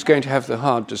 He's going to have the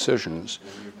hard decisions.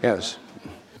 Yes.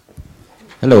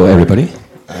 Hello, everybody.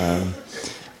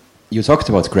 You talked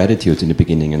about gratitude in the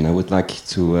beginning, and I would like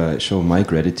to show my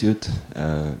gratitude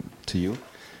to you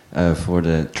for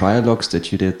the trialogues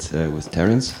that you did with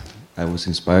Terence. I was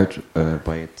inspired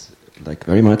by it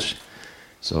very much.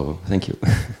 So, thank you.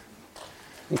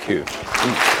 Thank you.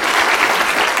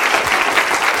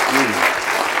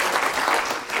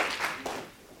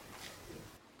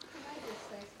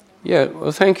 Yeah,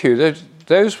 well, thank you.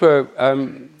 Those were,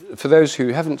 for those who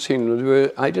haven't seen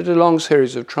them, I did a long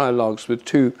series of trialogues with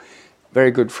 2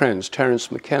 very good friends,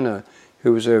 Terence McKenna,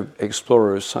 who was an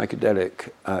explorer of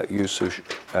psychedelic use of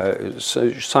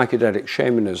psychedelic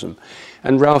shamanism,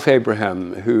 and Ralph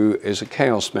Abraham, who is a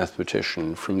chaos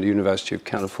mathematician from the University of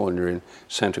California in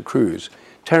Santa Cruz.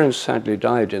 Terence sadly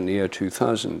died in the year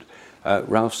 2000.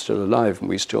 Ralph's still alive, and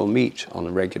we still meet on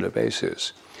a regular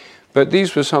basis. But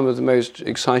these were some of the most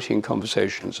exciting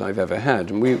conversations I've ever had.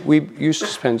 And we used to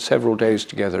spend several days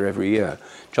together every year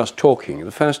just talking.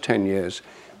 The first 10 years,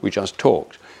 we just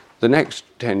talked. The next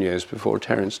 10 years before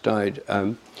Terence died,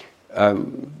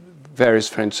 various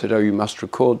friends said, oh, you must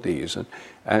record these.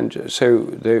 And so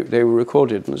they were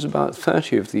recorded. And there's about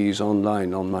 30 of these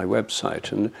online on my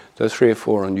website. And there are 3 or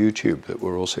 4 on YouTube that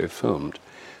were also filmed.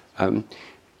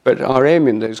 But our aim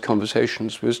in those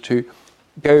conversations was to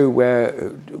go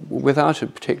where, without a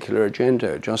particular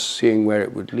agenda, just seeing where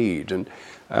it would lead. And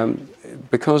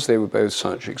because they were both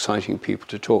such exciting people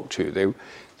to talk to,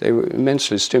 they were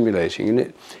immensely stimulating.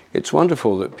 And it's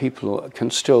wonderful that people can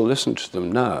still listen to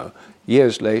them now,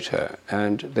 years later,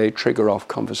 and they trigger off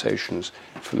conversations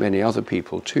for many other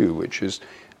people too, which is,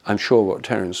 I'm sure, what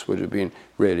Terence would have been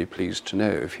really pleased to know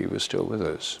if he was still with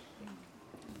us.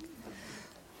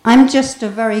 I'm just a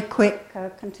very quick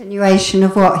continuation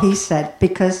of what he said,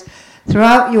 because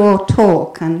throughout your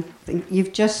talk, and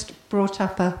you've just brought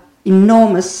up an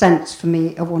enormous sense for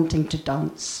me of wanting to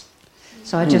dance.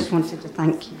 So I just wanted to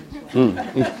thank you.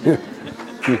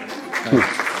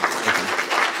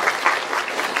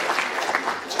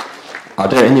 Are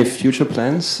there any future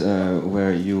plans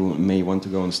where you may want to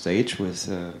go on stage with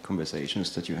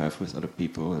conversations that you have with other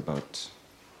people about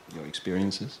your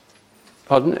experiences?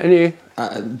 Pardon? Any?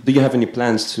 Do you have any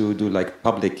plans to do like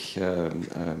public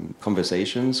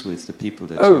conversations with the people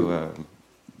that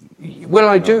Well,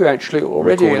 I do actually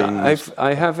already.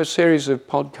 I have a series of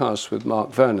podcasts with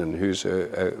Mark Vernon, who's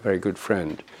a very good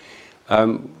friend.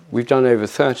 We've done over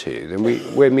 30. Then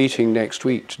we're meeting next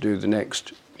week to do the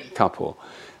next couple.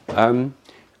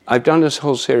 I've done this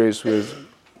whole series with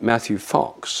Matthew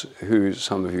Fox, who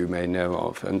some of you may know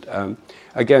of, and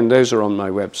again, those are on my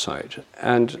website,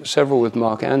 and several with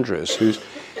Mark Andrus, who's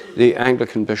the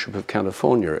Anglican Bishop of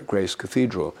California at Grace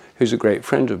Cathedral, who's a great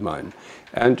friend of mine.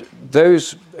 And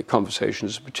those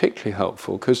conversations are particularly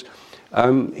helpful because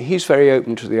he's very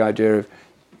open to the idea of,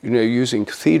 using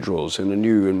cathedrals in a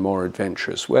new and more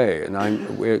adventurous way,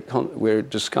 and we're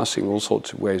discussing all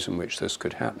sorts of ways in which this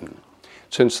could happen,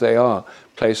 since they are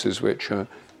places which are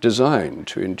designed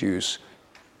to induce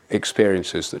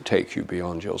experiences that take you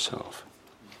beyond yourself.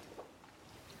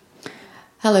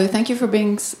 Hello, thank you for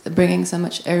bringing so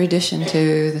much erudition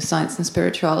to the science and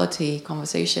spirituality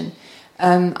conversation.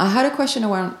 I had a question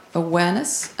around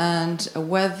awareness and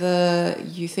whether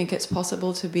you think it's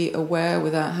possible to be aware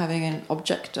without having an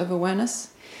object of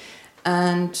awareness.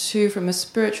 And 2, from a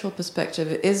spiritual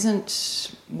perspective,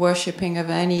 isn't worshipping of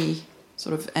any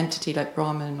sort of entity like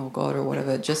Brahman or God or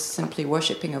whatever, just simply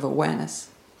worshipping of awareness?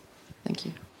 Thank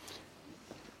you.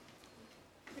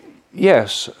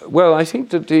 Yes. Well, I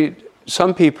think that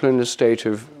some people in a state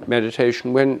of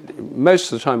meditation,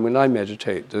 most of the time when I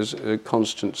meditate, there's a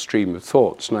constant stream of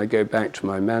thoughts, and I go back to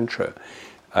my mantra.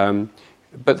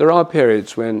 But there are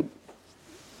periods when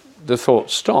the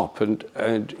thoughts stop,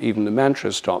 and even the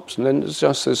mantra stops, and then there's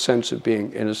just this sense of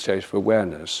being in a state of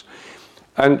awareness.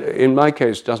 And in my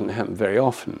case, it doesn't happen very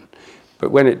often,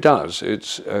 but when it does,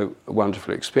 it's a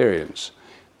wonderful experience.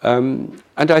 And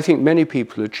I think many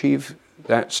people achieve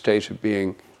that state of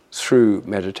being through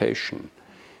meditation.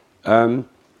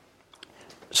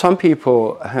 Some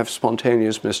people have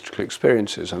spontaneous mystical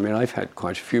experiences. I mean, I've had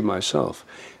quite a few myself,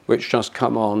 which just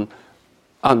come on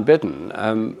unbidden.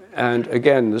 And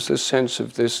again, there's this sense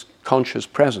of this conscious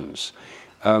presence,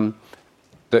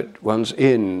 that one's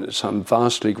in some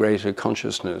vastly greater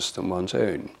consciousness than one's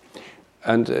own.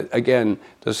 And again,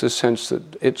 there's this sense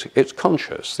that it's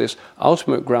conscious. This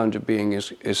ultimate ground of being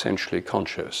is essentially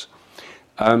conscious.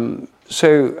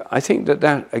 So I think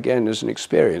that again is an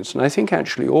experience, and I think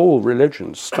actually all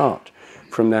religions start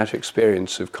from that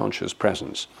experience of conscious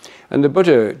presence. And the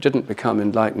Buddha didn't become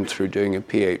enlightened through doing a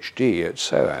PhD at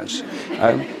SOAS.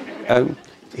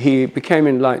 He became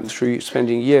enlightened through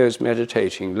spending years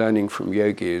meditating, learning from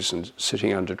yogis and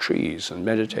sitting under trees and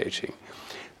meditating.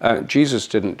 Jesus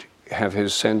didn't have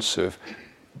his sense of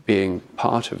being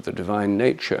part of the divine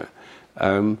nature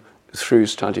through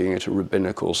studying at a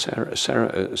rabbinical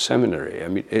seminary. I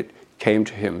mean, it came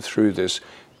to him through this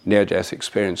near-death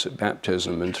experience at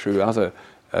baptism and through other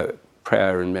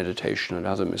prayer and meditation and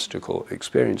other mystical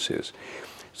experiences.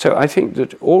 So I think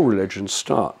that all religions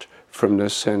start from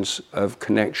this sense of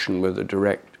connection with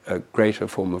a greater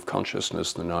form of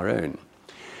consciousness than our own.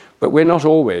 But we're not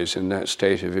always in that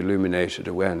state of illuminated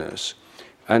awareness.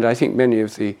 And I think many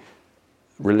of the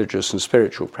religious and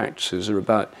spiritual practices are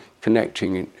about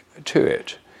connecting to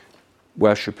it,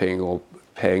 worshipping or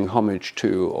paying homage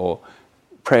to or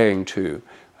praying to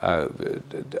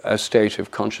a state of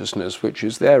consciousness which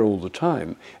is there all the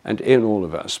time and in all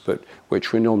of us, but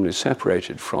which we're normally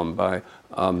separated from by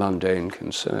our mundane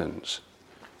concerns.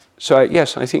 So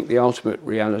yes, I think the ultimate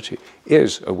reality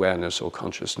is awareness or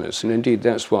consciousness, and indeed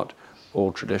that's what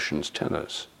all traditions tell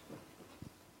us.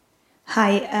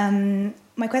 Hi,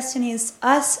 my question is,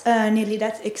 as nearly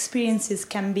death experiences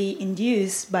can be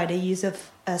induced by the use of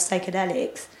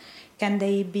psychedelics, can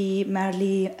they be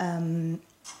merely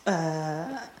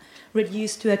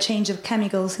reduced to a change of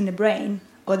chemicals in the brain,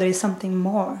 or there is something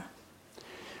more?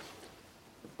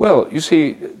 Well, you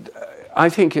see, I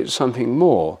think it's something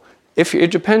more.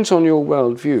 It depends on your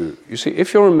worldview. You see,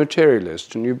 if you're a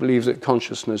materialist and you believe that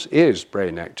consciousness is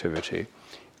brain activity,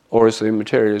 or as the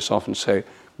materialists often say,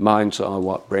 minds are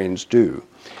what brains do.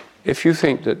 If you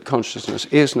think that consciousness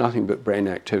is nothing but brain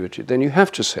activity, then you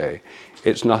have to say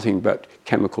it's nothing but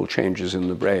chemical changes in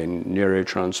the brain,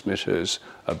 neurotransmitters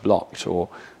are blocked or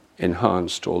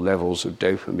enhanced, or levels of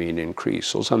dopamine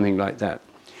increase, or something like that.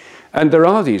 And there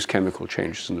are these chemical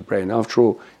changes in the brain. After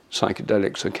all,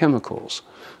 psychedelics are chemicals,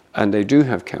 and they do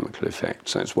have chemical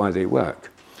effects. That's why they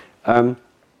work.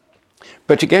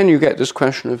 But again, you get this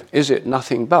question of, is it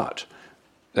nothing but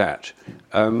that?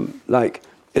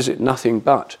 Is it nothing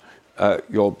but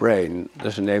your brain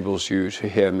that enables you to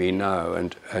hear me now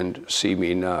and see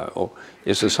me now? Or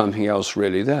is there something else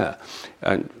really there?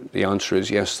 And the answer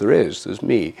is yes, there is. There's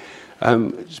me.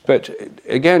 But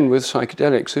again, with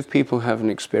psychedelics, if people have an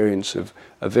experience of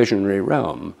a visionary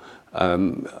realm,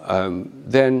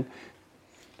 then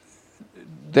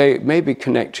they may be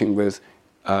connecting with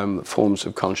forms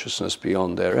of consciousness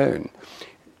beyond their own.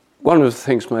 One of the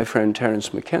things my friend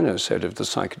Terence McKenna said of the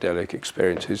psychedelic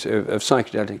experiences,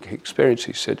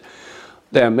 he said,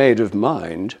 they're made of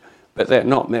mind, but they're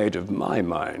not made of my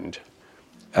mind.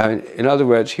 In other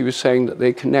words, he was saying that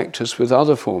they connect us with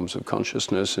other forms of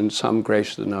consciousness, and some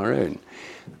greater than our own.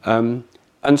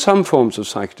 And some forms of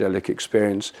psychedelic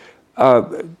experience,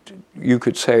 you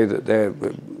could say that they're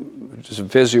just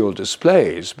visual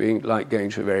displays, being like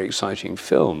going to a very exciting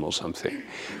film or something.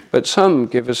 But some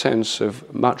give a sense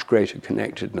of much greater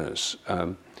connectedness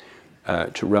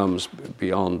to realms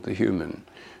beyond the human.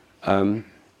 Not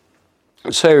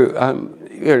all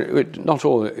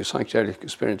psychedelic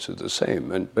experiences are the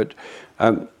same, but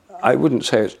I wouldn't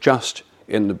say it's just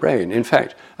in the brain. In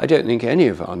fact, I don't think any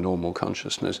of our normal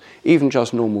consciousness, even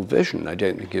just normal vision, I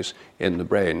don't think is in the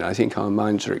brain. I think our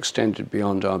minds are extended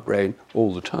beyond our brain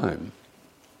all the time.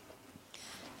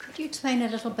 Could you explain a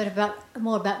little bit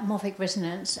more about morphic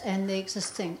resonance and the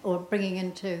existing, or bringing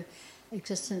into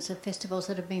existence of festivals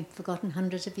that have been forgotten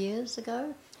hundreds of years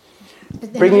ago?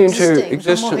 Bringing into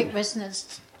existence morphic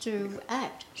resonance to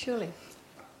act, surely.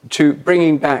 To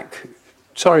bringing back.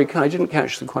 Sorry, I didn't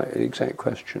catch the exact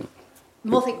question.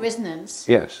 Morphic resonance.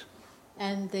 Yes.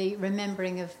 And the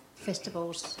remembering of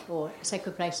festivals or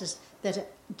sacred places that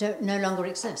no longer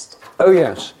exist. Oh,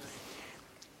 yes.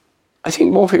 I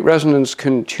think morphic resonance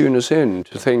can tune us in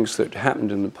to things that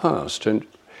happened in the past and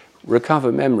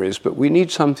recover memories, but we need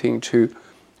something to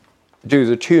do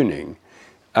the tuning.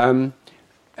 And,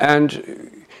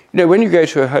 when you go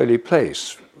to a holy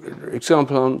place,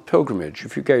 example on pilgrimage,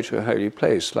 if you go to a holy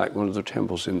place like one of the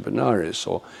temples in Benares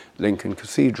or Lincoln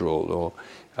Cathedral or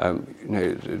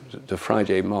the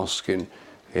Friday Mosque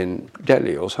in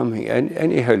Delhi or something,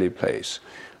 any holy place,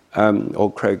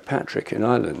 or Croagh Patrick in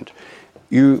Ireland,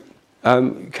 you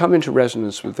come into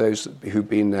resonance with those who've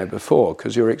been there before,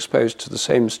 because you're exposed to the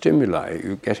same stimuli,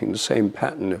 you're getting the same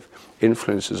pattern of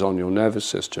influences on your nervous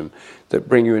system that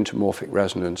bring you into morphic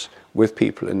resonance with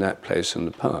people in that place in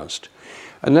the past.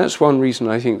 And that's one reason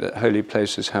I think that holy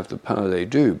places have the power they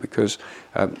do, because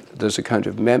there's a kind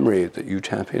of memory that you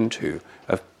tap into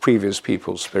of previous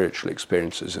people's spiritual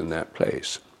experiences in that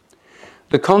place.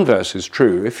 The converse is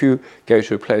true. If you go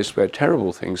to a place where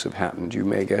terrible things have happened, you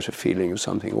may get a feeling of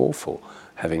something awful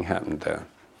having happened there.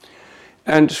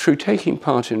 And through taking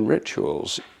part in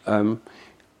rituals,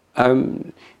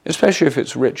 especially if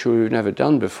it's a ritual you've never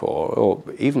done before, or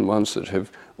even ones that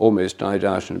have almost died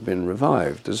out and been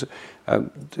revived,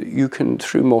 you can,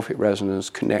 through morphic resonance,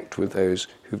 connect with those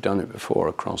who've done it before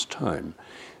across time.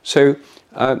 So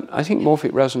I think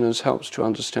morphic resonance helps to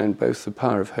understand both the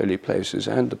power of holy places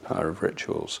and the power of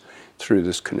rituals through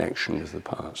this connection with the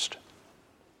past.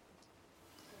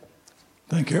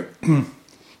 Thank you.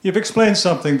 You've explained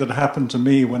something that happened to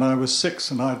me when I was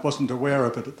 6 and I wasn't aware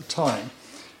of it at the time.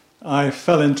 I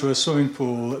fell into a swimming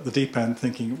pool at the deep end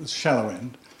thinking it was shallow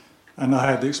end, and I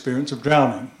had the experience of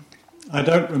drowning. I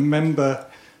don't remember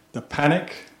the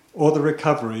panic or the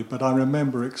recovery, but I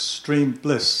remember extreme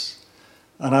bliss.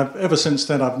 And ever since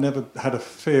then, I've never had a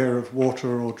fear of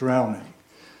water or drowning.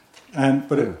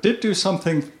 But it did do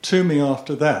something to me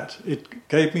after that. It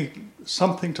gave me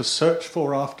something to search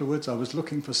for afterwards. I was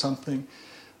looking for something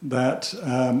that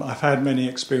I've had many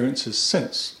experiences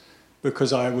since.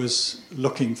 because I was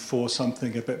looking for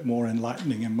something a bit more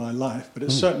enlightening in my life. But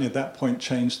it certainly at that point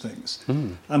changed things.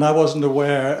 And I wasn't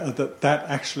aware that that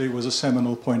actually was a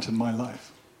seminal point in my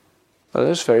life. Well,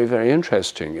 that's very, very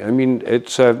interesting. I mean,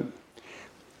 it's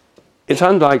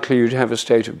unlikely you'd have a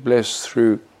state of bliss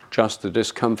through just the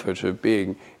discomfort of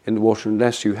being in the water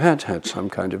unless you had had some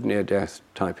kind of near-death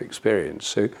type experience.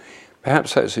 So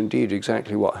perhaps that's indeed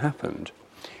exactly what happened.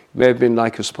 It may have been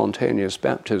like a spontaneous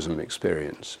baptism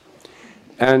experience.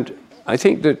 And I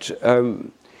think that,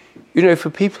 for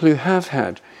people who have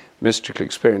had mystical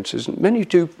experiences, many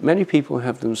people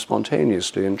have them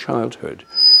spontaneously in childhood.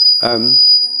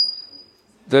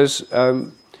 There's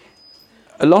a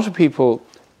lot of people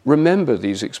remember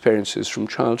these experiences from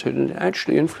childhood, and it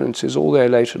actually influences all their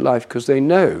later life because they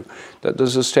know that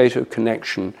there's a state of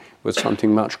connection with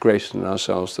something much greater than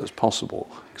ourselves that's possible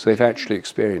because they've actually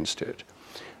experienced it.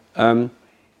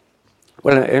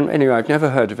 Anyway, I've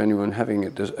never heard of anyone having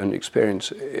an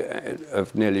experience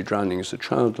of nearly drowning as a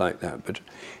child like that, but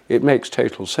it makes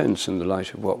total sense in the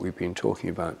light of what we've been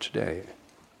talking about today.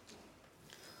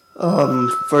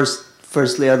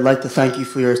 Firstly, I'd like to thank you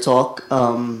for your talk.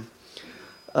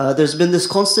 There's been this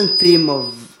constant theme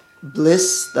of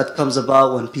bliss that comes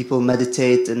about when people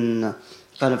meditate and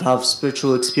kind of have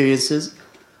spiritual experiences.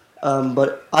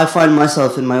 But I find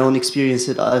myself in my own experience,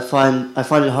 I find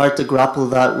it hard to grapple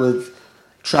that with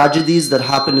tragedies that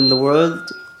happen in the world.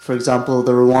 For example,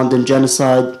 the Rwandan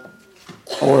genocide,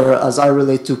 or as I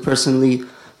relate to personally,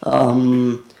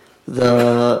 the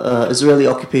Israeli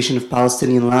occupation of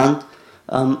Palestinian land.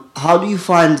 How do you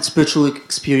find spiritual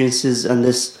experiences and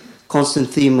this constant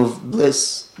theme of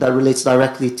bliss that relates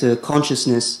directly to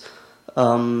consciousness?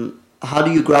 How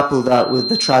do you grapple that with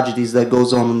the tragedies that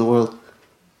goes on in the world?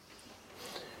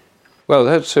 Well,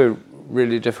 that's a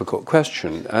really difficult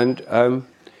question. And,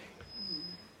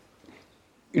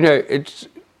 it's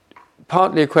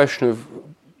partly a question of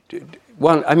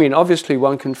obviously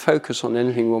one can focus on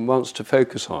anything one wants to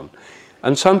focus on.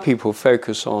 And some people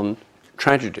focus on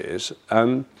tragedies,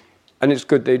 and it's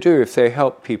good they do if they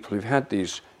help people who've had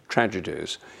these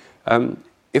tragedies.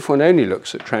 If one only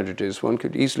looks at tragedies, one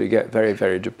could easily get very,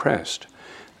 very depressed.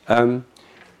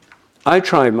 I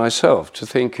try myself to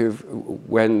think of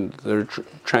when there are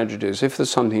tragedies, if there's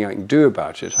something I can do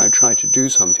about it, I try to do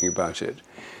something about it.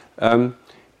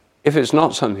 If it's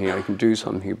not something I can do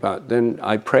something about, then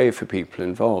I pray for people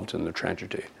involved in the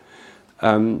tragedy.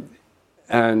 I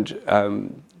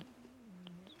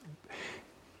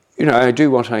do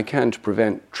what I can to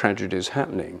prevent tragedies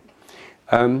happening.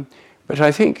 But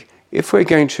I think if we're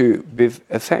going to be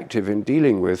effective in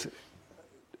dealing with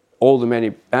all the many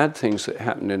bad things that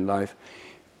happen in life,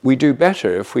 we do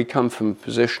better if we come from a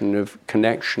position of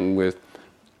connection with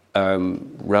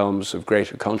realms of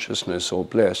greater consciousness or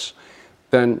bliss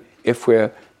than if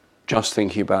we're just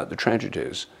thinking about the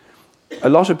tragedies. A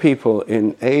lot of people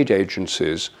in aid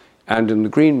agencies and in the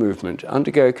Green Movement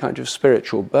undergo a kind of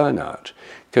spiritual burnout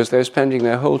because they're spending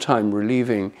their whole time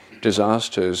relieving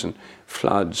disasters and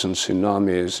floods and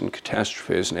tsunamis and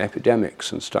catastrophes and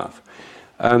epidemics and stuff.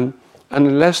 And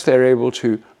unless they're able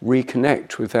to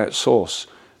reconnect with that source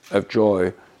of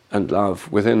joy and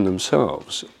love within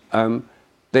themselves,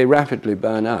 they rapidly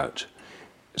burn out.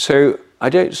 So I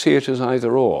don't see it as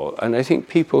either or. And I think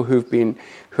people who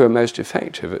are most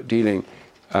effective at dealing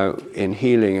in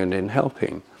healing and in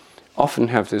helping often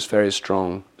have this very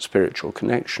strong spiritual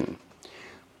connection.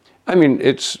 I mean,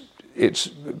 it's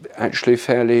actually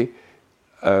fairly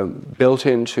built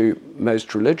into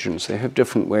most religions. They have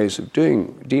different ways of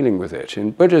dealing with it.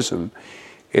 In Buddhism,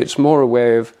 it's more a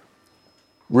way of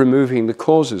removing the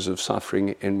causes of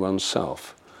suffering in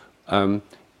oneself.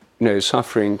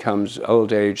 Suffering comes,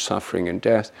 old age, suffering and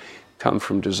death come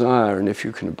from desire, and if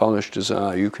you can abolish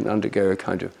desire, you can undergo a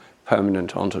kind of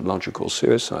permanent ontological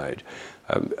suicide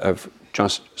of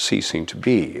just ceasing to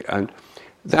be. And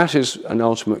that is an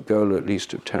ultimate goal, at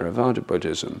least, of Theravada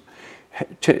Buddhism.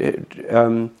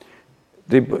 The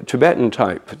Tibetan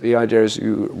type, the idea is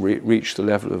you reach the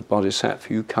level of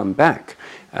bodhisattva, you come back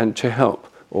and to help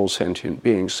all sentient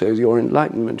beings. So your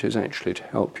enlightenment is actually to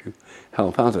help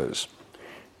others.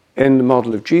 In the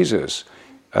model of Jesus,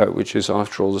 which is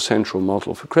after all the central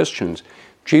model for Christians,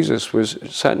 Jesus was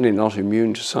certainly not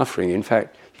immune to suffering. In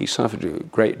fact, he suffered a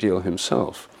great deal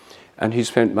himself. And he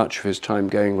spent much of his time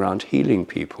going around healing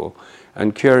people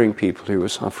and curing people who were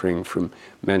suffering from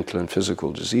mental and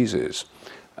physical diseases.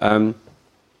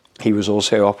 He was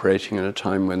also operating at a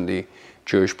time when the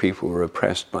Jewish people were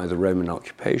oppressed by the Roman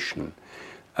occupation.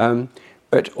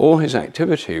 But all his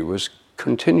activity was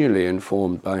continually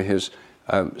informed by his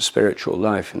spiritual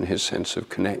life and his sense of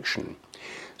connection.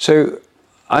 So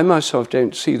I myself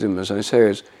don't see them, as I say,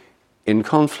 as in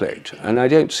conflict, and I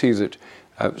don't see that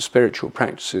spiritual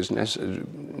practices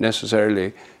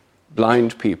necessarily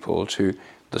blind people to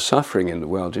the suffering in the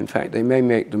world. In fact, they may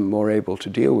make them more able to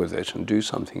deal with it and do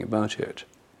something about it.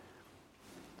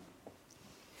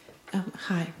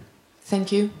 Hi.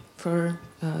 Thank you for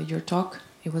your talk.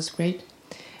 It was great.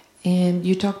 And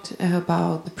you talked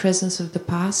about the presence of the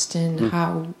past and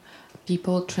how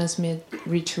people transmit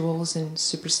rituals and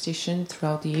superstition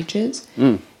throughout the ages.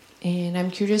 And I'm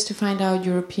curious to find out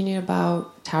your opinion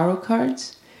about tarot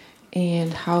cards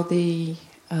and how they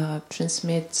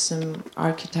transmit some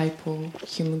archetypal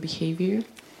human behavior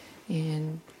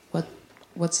and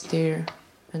what's there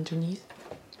underneath.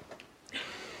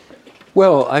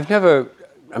 Well, I've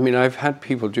had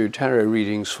people do tarot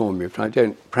readings for me, but I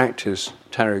don't practice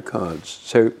tarot cards,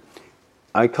 so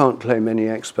I can't claim any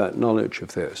expert knowledge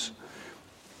of this.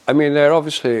 I mean, they're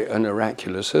obviously an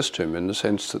oracular system in the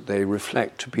sense that they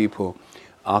reflect to people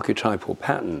archetypal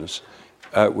patterns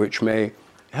which may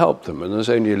help them, and there's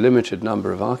only a limited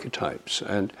number of archetypes,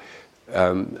 and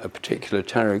a particular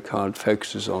tarot card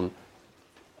focuses on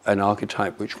an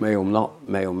archetype which may or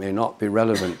may not be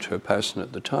relevant to a person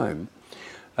at the time.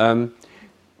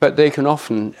 But they can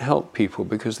often help people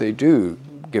because they do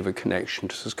give a connection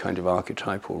to this kind of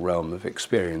archetypal realm of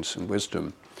experience and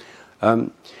wisdom.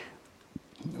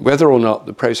 Whether or not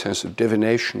the process of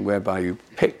divination, whereby you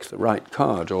pick the right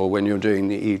card, or when you're doing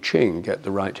the I Ching, get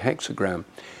the right hexagram,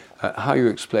 how you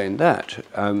explain that,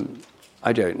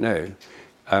 I don't know.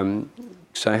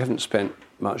 So I haven't spent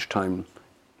much time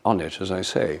on it, as I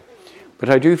say.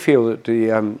 But I do feel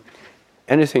that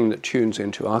anything that tunes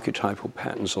into archetypal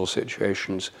patterns or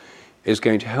situations is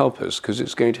going to help us, because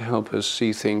it's going to help us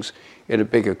see things in a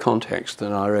bigger context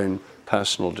than our own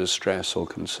personal distress or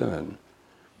concern.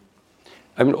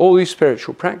 I mean, all these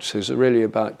spiritual practices are really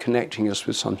about connecting us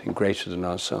with something greater than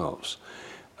ourselves.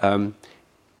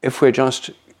 If we're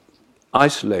just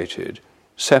isolated,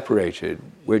 separated,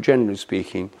 we're generally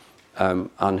speaking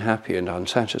unhappy and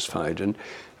unsatisfied. And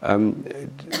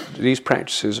these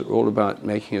practices are all about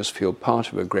making us feel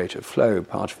part of a greater flow,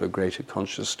 part of a greater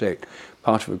conscious state,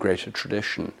 part of a greater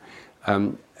tradition,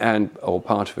 or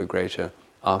part of a greater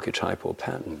archetypal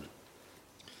pattern.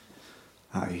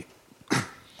 Hi.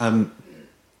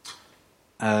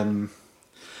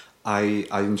 I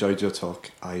enjoyed your talk.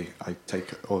 I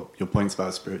take all your points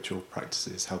about spiritual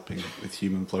practices helping with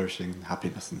human flourishing,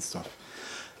 happiness and stuff.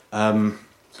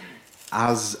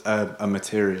 As a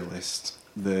materialist,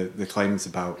 the claims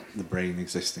about the brain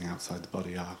existing outside the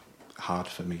body are hard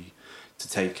for me to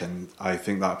take, and I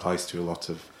think that applies to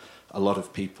a lot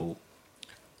of people.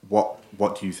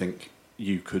 What do you think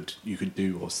you could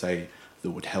do or say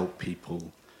that would help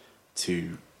people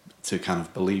to kind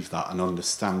of believe that and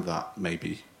understand that,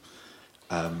 maybe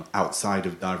outside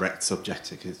of direct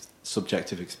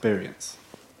subjective experience?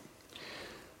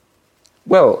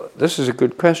 Well, this is a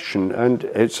good question, and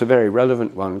it's a very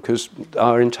relevant one, because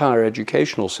our entire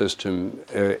educational system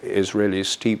is really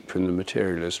steeped in the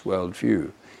materialist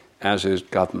worldview, as is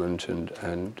government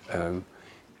and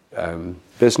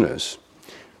business.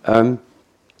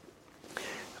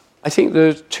 I think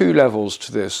there's two levels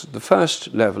to this. The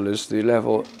first level is the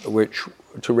level which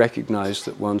to recognize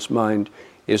that one's mind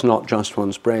is not just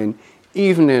one's brain,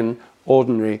 even in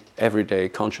ordinary, everyday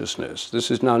consciousness.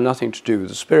 This is now nothing to do with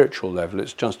the spiritual level,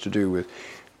 it's just to do with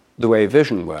the way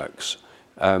vision works.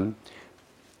 And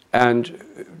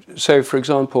so, for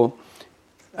example,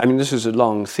 I mean, this is a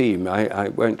long theme, I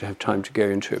won't have time to go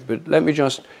into it, but let me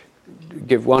just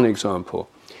give one example.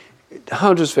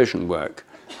 How does vision work?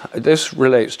 This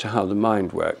relates to how the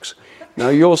mind works. Now,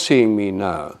 you're seeing me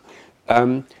now.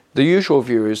 The usual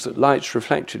view is that light's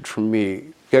reflected from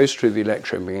me, goes through the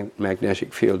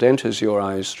electromagnetic field, enters your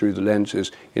eyes through the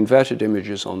lenses, inverted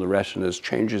images on the retinas,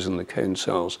 changes in the cone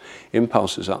cells,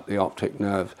 impulses up the optic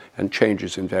nerve, and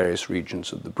changes in various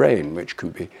regions of the brain, which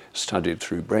can be studied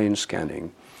through brain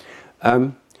scanning.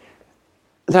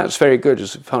 That's very good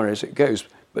as far as it goes,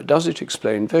 but does it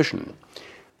explain vision?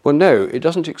 Well, no, it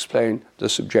doesn't explain the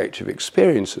subjective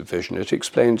experience of vision. It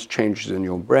explains changes in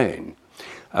your brain.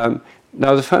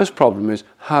 Now, the first problem is,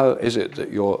 how is it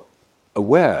that you're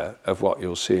aware of what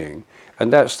you're seeing?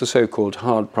 And that's the so-called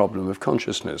hard problem of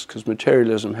consciousness, because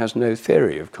materialism has no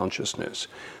theory of consciousness.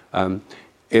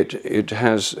 It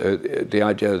has the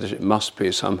idea that it must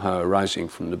be somehow arising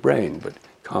from the brain, but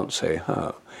can't say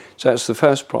how. So that's the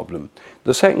first problem.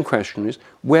 The second question is,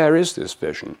 where is this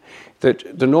vision?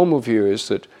 That the normal view is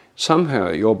that somehow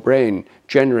your brain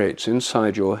generates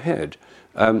inside your head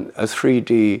a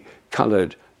 3D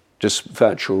colored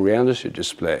virtual reality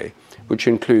display, which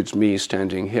includes me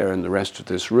standing here and the rest of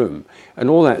this room. And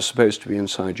all that's supposed to be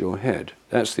inside your head.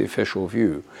 That's the official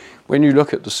view. When you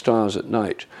look at the stars at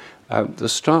night, the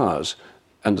stars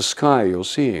and the sky you're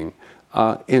seeing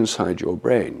are inside your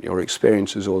brain. Your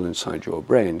experience is all inside your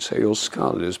brain, so your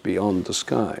skull is beyond the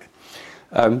sky.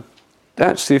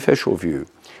 That's the official view.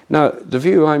 Now, the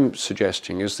view I'm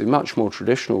suggesting is the much more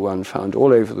traditional one found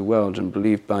all over the world and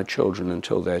believed by children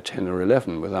until they're 10 or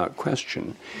 11 without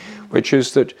question, which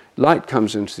is that light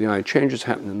comes into the eye, changes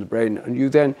happen in the brain, and you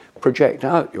then project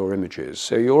out your images.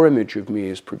 So your image of me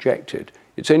is projected.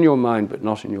 It's in your mind but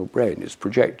not in your brain. It's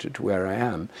projected to where I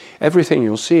am. Everything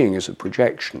you're seeing is a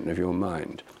projection of your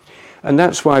mind. And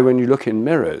that's why when you look in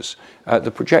mirrors,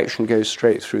 the projection goes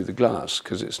straight through the glass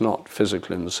because it's not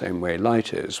physical in the same way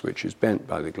light is, which is bent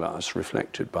by the glass,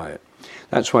 reflected by it.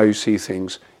 That's why you see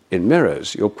things in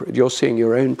mirrors. You're seeing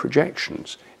your own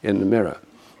projections in the mirror.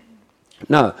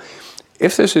 Now,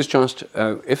 if this is just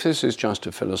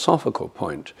a philosophical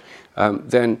point,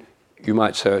 then you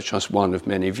might say it's just one of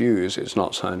many views. It's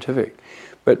not scientific.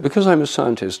 But because I'm a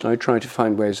scientist, I try to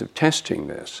find ways of testing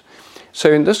this.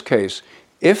 So in this case,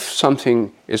 if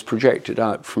something is projected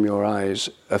out from your eyes,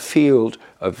 a field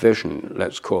of vision,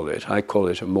 let's call it, I call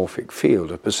it a morphic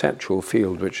field, a perceptual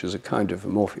field, which is a kind of a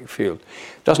morphic field.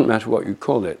 Doesn't matter what you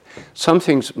call it.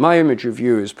 My image of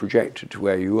you is projected to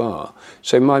where you are.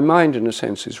 So my mind, in a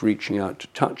sense, is reaching out to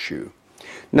touch you.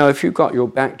 Now, if you got your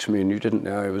back to me and you didn't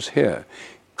know I was here,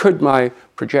 could my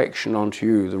projection onto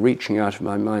you, the reaching out of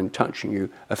my mind, touching you,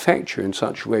 affect you in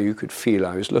such a way you could feel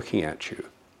I was looking at you?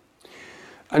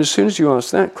 And as soon as you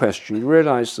ask that question, you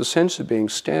realize the sense of being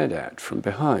stared at from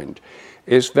behind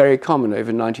is very common.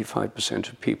 Over 95%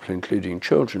 of people, including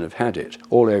children, have had it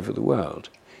all over the world.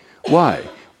 Why?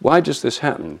 Why does this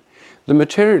happen? The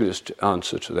materialist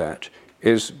answer to that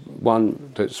is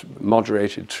one that's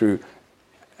moderated through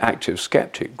active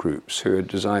skeptic groups who are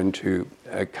designed to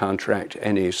counteract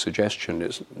any suggestion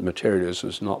that materialism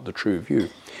is not the true view.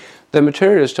 The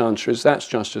materialist answer is that's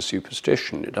just a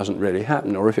superstition. It doesn't really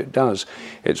happen. Or if it does,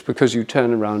 it's because you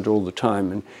turn around all the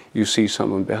time and you see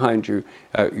someone behind you,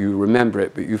 you remember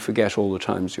it, but you forget all the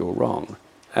times you're wrong.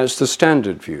 That's the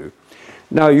standard view.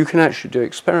 Now, you can actually do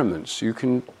experiments. You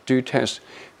can do tests,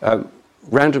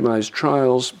 randomized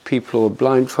trials. People are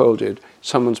blindfolded.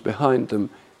 Someone's behind them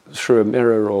through a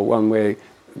mirror or one-way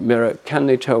mirror. Can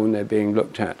they tell when they're being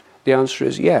looked at? The answer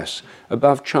is yes,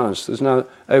 above chance. There's now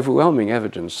overwhelming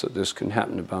evidence that this can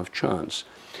happen above chance.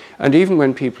 And even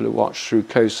when people are watched through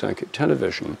closed-circuit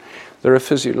television, there are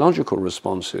physiological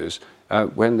responses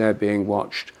when they're being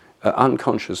watched,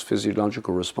 unconscious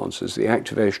physiological responses, the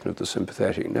activation of the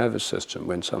sympathetic nervous system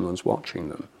when someone's watching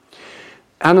them.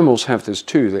 Animals have this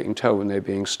too. They can tell when they're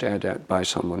being stared at by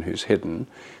someone who's hidden.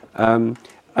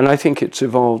 And I think it's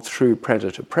evolved through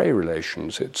predator-prey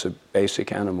relations. It's a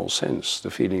basic animal sense,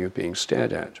 the feeling of being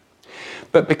stared at.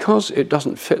 But because it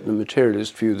doesn't fit the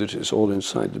materialist view that it's all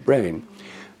inside the brain,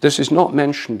 this is not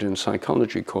mentioned in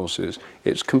psychology courses.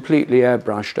 It's completely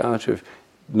airbrushed out of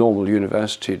normal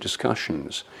university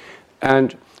discussions.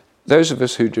 And those of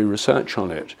us who do research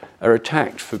on it are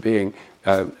attacked for being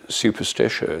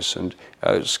superstitious, and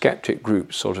skeptic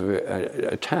groups sort of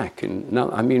attack. And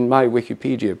now, I mean, my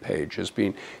Wikipedia page has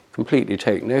been completely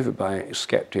taken over by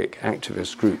skeptic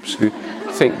activist groups who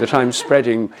think that I'm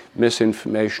spreading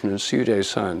misinformation and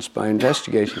pseudoscience by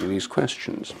investigating these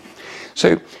questions.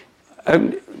 So,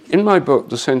 in my book,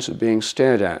 The Sense of Being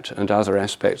Stared At and Other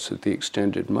Aspects of the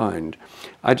Extended Mind,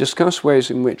 I discuss ways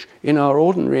in which, in our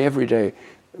ordinary everyday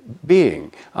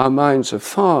being, our minds are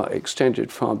far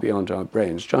extended, far beyond our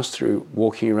brains, just through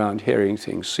walking around, hearing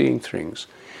things, seeing things.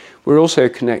 We're also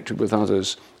connected with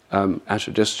others at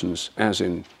a distance, as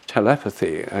in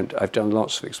telepathy, and I've done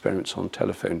lots of experiments on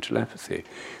telephone telepathy,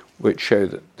 which show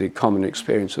that the common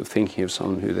experience of thinking of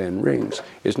someone who then rings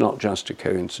is not just a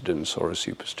coincidence or a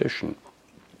superstition.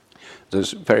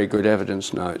 There's very good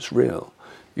evidence now it's real.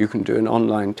 You can do an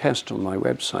online test on my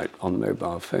website on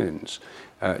mobile phones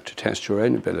to test your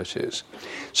own abilities.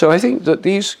 So I think that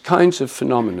these kinds of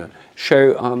phenomena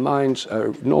show our minds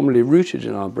are normally rooted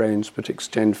in our brains but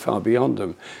extend far beyond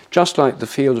them. Just like the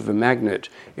field of a magnet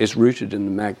is rooted in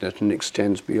the magnet and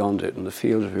extends beyond it, and the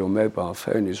field of your mobile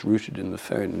phone is rooted in the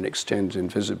phone and extends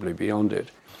invisibly beyond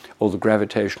it, or the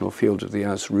gravitational field of the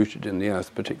Earth is rooted in the Earth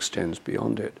but extends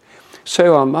beyond it.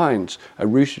 So our minds are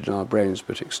rooted in our brains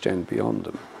but extend beyond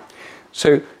them.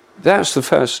 So that's the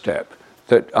first step,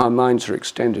 that our minds are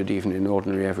extended even in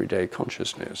ordinary everyday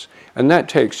consciousness. And that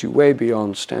takes you way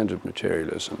beyond standard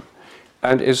materialism.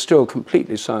 and is still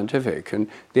completely scientific. And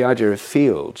the idea of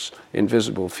fields,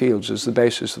 invisible fields, is the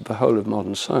basis of the whole of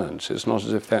modern science. It's not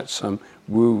as if that's some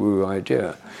woo-woo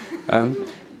idea.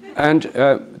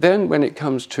 Then when it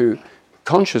comes to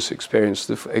conscious experience,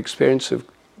 the experience of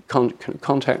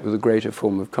contact with a greater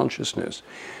form of consciousness,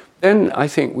 then I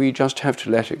think we just have to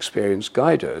let experience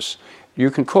guide us.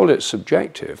 You can call it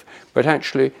subjective, but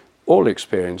actually all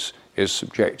experience is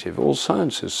subjective. All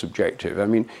science is subjective. I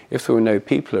mean, if there were no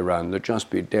people around, there'd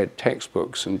just be dead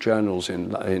textbooks and journals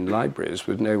in libraries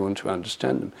with no one to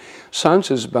understand them. Science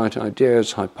is about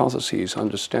ideas, hypotheses,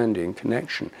 understanding,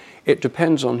 connection. It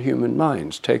depends on human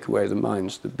minds. Take away the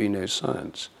minds, there'd be no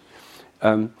science.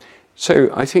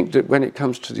 So I think that when it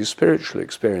comes to the spiritual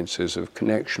experiences of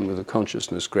connection with a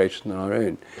consciousness greater than our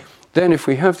own, then if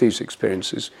we have these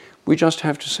experiences, we just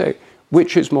have to say,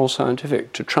 which is more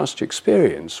scientific, to trust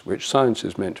experience, which science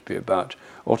is meant to be about,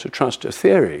 or to trust a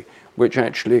theory, which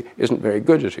actually isn't very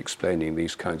good at explaining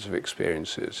these kinds of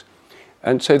experiences.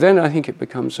 And so then I think it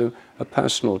becomes a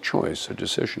personal choice, a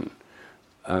decision.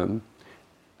 And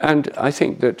I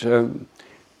think that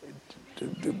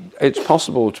it's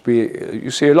possible to be, you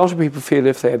see, a lot of people feel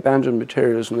if they abandon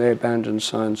materialism, they abandon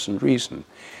science and reason.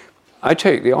 I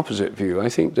take the opposite view. I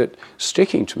think that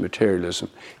sticking to materialism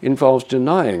involves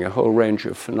denying a whole range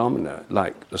of phenomena,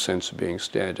 like the sense of being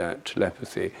stared at,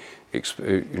 telepathy,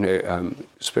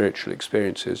 spiritual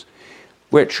experiences,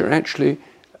 which are actually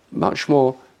much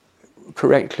more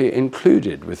correctly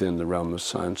included within the realm of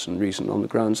science and reason on the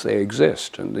grounds they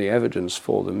exist, and the evidence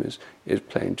for them is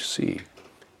plain to see.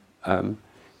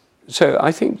 So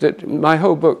I think that my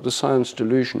whole book, The Science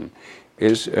Delusion,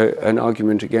 is an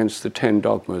argument against the 10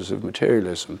 dogmas of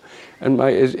materialism. And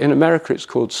in America it's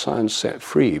called Science Set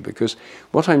Free, because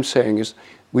what I'm saying is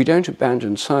we don't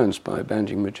abandon science by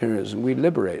abandoning materialism, we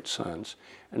liberate science.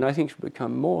 And I think it will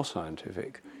become more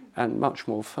scientific and much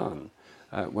more fun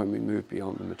when we move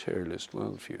beyond the materialist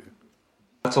worldview.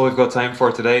 That's all we've got time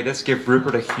for today. Let's give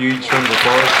Rupert a huge round of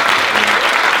applause.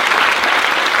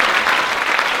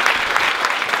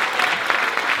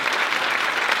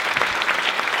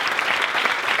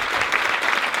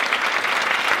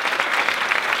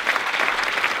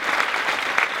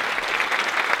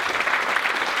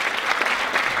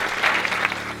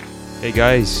 Hey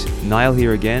guys, Niall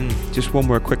here again. Just one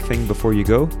more quick thing before you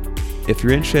go. If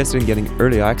you're interested in getting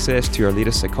early access to our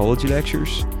latest psychology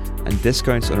lectures and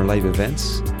discounts on our live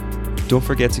events, don't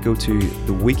forget to go to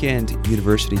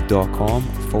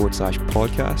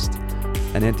theweekenduniversity.com/podcast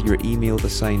and enter your email to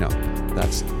sign up.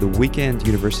 That's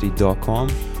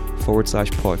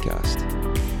theweekenduniversity.com/podcast.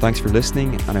 Thanks for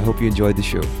listening, and I hope you enjoyed the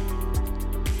show.